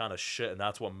were just kind of shit, and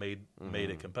that's what made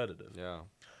it competitive. Yeah,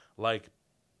 like.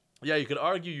 Yeah, you could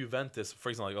argue Juventus, for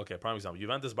example, like, okay, prime example,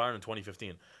 Juventus Bayern in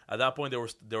 2015. At that point, they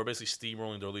were basically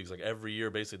steamrolling their leagues. Like every year,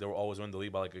 basically, they were always winning the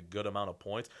league by like a good amount of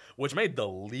points, which made the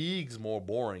leagues more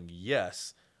boring.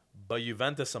 Yes, but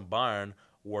Juventus and Bayern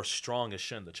were strong as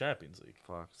shit in the Champions League.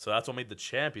 Fuck. So that's what made the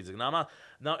Champions League. Now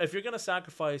if you're gonna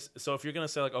sacrifice, so if you're gonna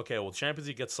say like, okay, well, Champions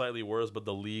League gets slightly worse, but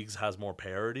the leagues has more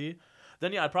parity,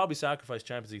 then yeah, I'd probably sacrifice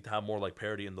Champions League to have more like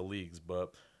parity in the leagues,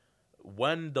 but.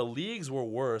 When the leagues were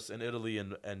worse in Italy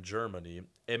and Germany,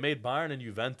 it made Bayern and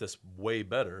Juventus way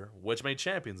better, which made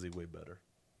Champions League way better.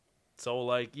 So,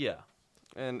 like, yeah.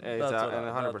 And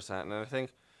 100%. And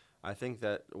I think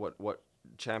that what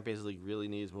Champions League really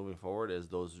needs moving forward is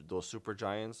those super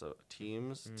giants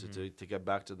teams to get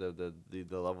back to the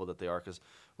level that they are. Because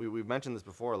we've mentioned this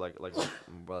before, like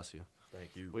bless you.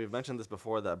 Thank you. We've mentioned this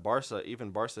before that Barca,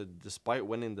 despite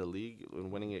winning the league and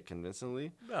winning it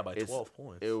convincingly, by 12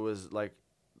 points, it was like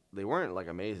they weren't like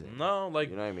amazing. No, like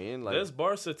you know what I mean. Like this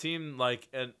Barca team, like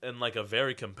in like a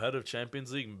very competitive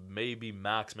Champions League, maybe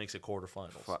max makes it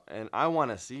quarterfinals. And I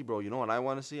want to see, bro. You know what I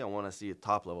want to see? I want to see a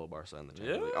top level Barca in the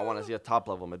Champions League. I want to see a top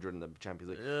level Madrid in the Champions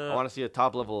League. Yeah. I want to see a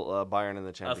top level Bayern in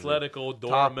the Champions Atletico, League.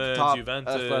 Dortmund,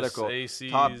 Juventus, Atletico, AC,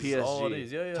 top PSG, all of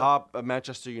these. top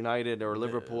Manchester United or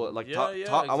Liverpool. Like top.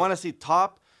 Exactly. I want to see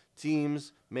top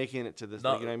teams making it to this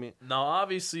league, you know what I mean? Now,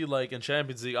 obviously, like in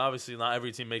Champions League, obviously not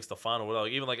every team makes the final.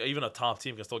 Even a top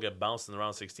team can still get bounced in the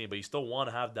round 16, but you still want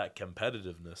to have that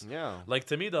competitiveness. Yeah. Like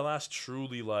to me, the last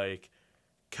truly like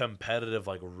competitive,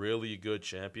 like really good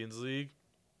Champions League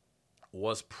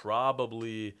was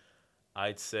probably,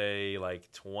 I'd say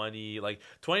like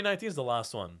 2019 is the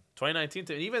last one.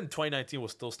 2019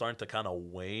 was still starting to kind of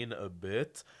wane a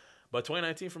bit, but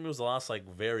 2019 for me was the last like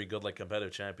very good like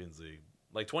competitive Champions League.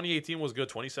 Like 2018 was good,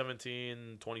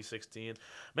 2017, 2016.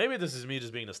 Maybe this is me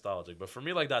just being nostalgic, but for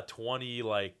me like that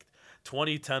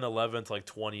 2010, 11 to like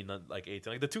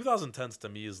 18, like the 2010s to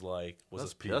me is like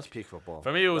was peak. That's peak football.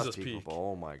 For me, it was just peak.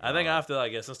 Football. Oh my god! I think after that, I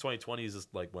guess since 2020 is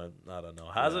just like when I don't know.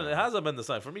 It hasn't been the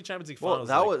same for me. Champions League finals.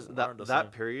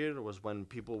 That period was when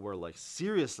people were like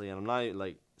seriously, and I'm not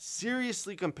like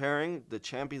seriously comparing the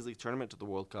Champions League tournament to the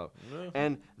World Cup,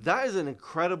 and that is an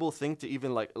incredible thing to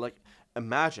even like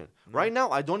imagine. Right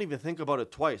now, I don't even think about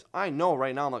it twice. I know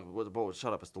right now I'm like, bro,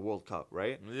 shut up, it's the World Cup,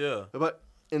 right? Yeah. But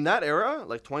in that era,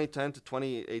 like 2010 to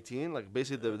 2018, like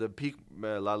basically the peak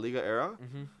La Liga era,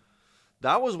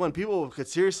 that was when people could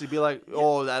seriously be like,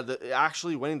 oh,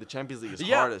 actually winning the Champions League is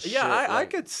hard as shit. Yeah, I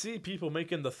could see people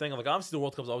making the thing, like obviously the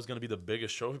World Cup is always going to be the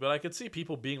biggest trophy, but I could see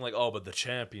people being like, oh, but the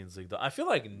Champions League. I feel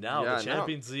like now the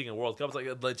Champions League and World Cup,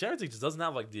 like the Champions League just doesn't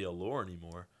have like the allure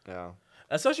anymore. Yeah.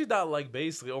 Especially that, like,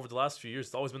 basically over the last few years,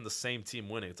 it's always been the same team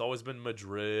winning. It's always been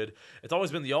Madrid. It's always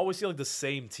been, you always see, like, the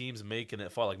same teams making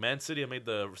it far. Like, Man City have made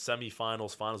the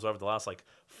semifinals, finals, whatever. The last, like,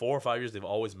 4 or 5 years, they've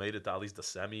always made it to at least the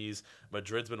semis.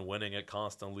 Madrid's been winning it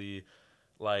constantly.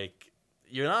 Like,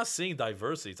 you're not seeing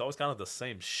diversity. It's always kind of the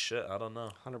same shit. I don't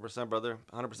know. 100%, brother.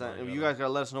 100%. You guys got to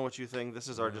let us know what you think. This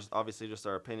is our just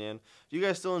our opinion. Do you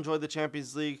guys still enjoy the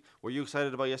Champions League? Were you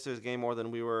excited about yesterday's game more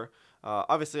than we were?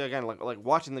 Obviously, again, like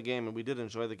watching the game, and we did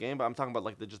enjoy the game, but I'm talking about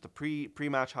like the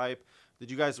pre-match hype. Were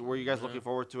you guys looking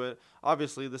forward to it?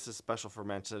 Obviously, this is special for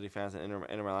Manchester City fans and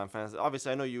Inter Milan fans.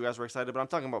 Obviously, I know you guys were excited, but I'm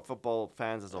talking about football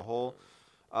fans as a whole.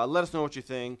 Let us know what you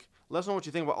think. Let us know what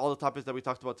you think about all the topics that we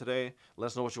talked about today. Let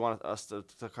us know what you want us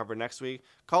to cover next week.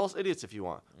 Call us idiots if you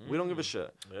want. We don't give a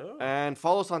shit. Yeah. And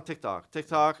follow us on TikTok.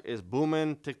 TikTok is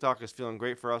booming. TikTok is feeling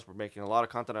great for us. We're making a lot of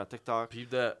content on TikTok. Peep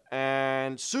that.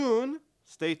 And soon,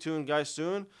 stay tuned, guys,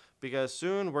 soon, because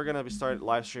soon we're gonna be start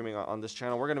live streaming on this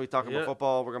channel. We're gonna be talking about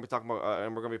football. We're gonna be talking about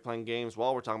and we're gonna be playing games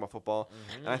while we're talking about football.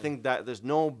 And I think that there's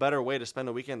no better way to spend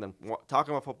a weekend than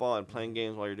talking about football and playing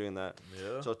games while you're doing that.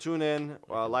 Yeah. So tune in.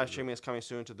 Live streaming is coming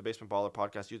soon to the Basement Baller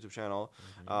Podcast YouTube channel,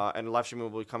 and live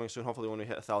streaming will be coming soon. Hopefully, when we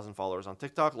hit 1,000 followers on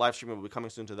TikTok, live streaming will be coming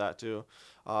soon to that too.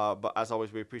 But as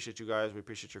always, we appreciate you guys. We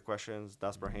appreciate your questions.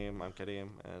 That's Brahim. I'm Kareem,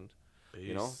 and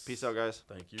Peace. peace out, guys.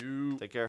 Thank you. Take care.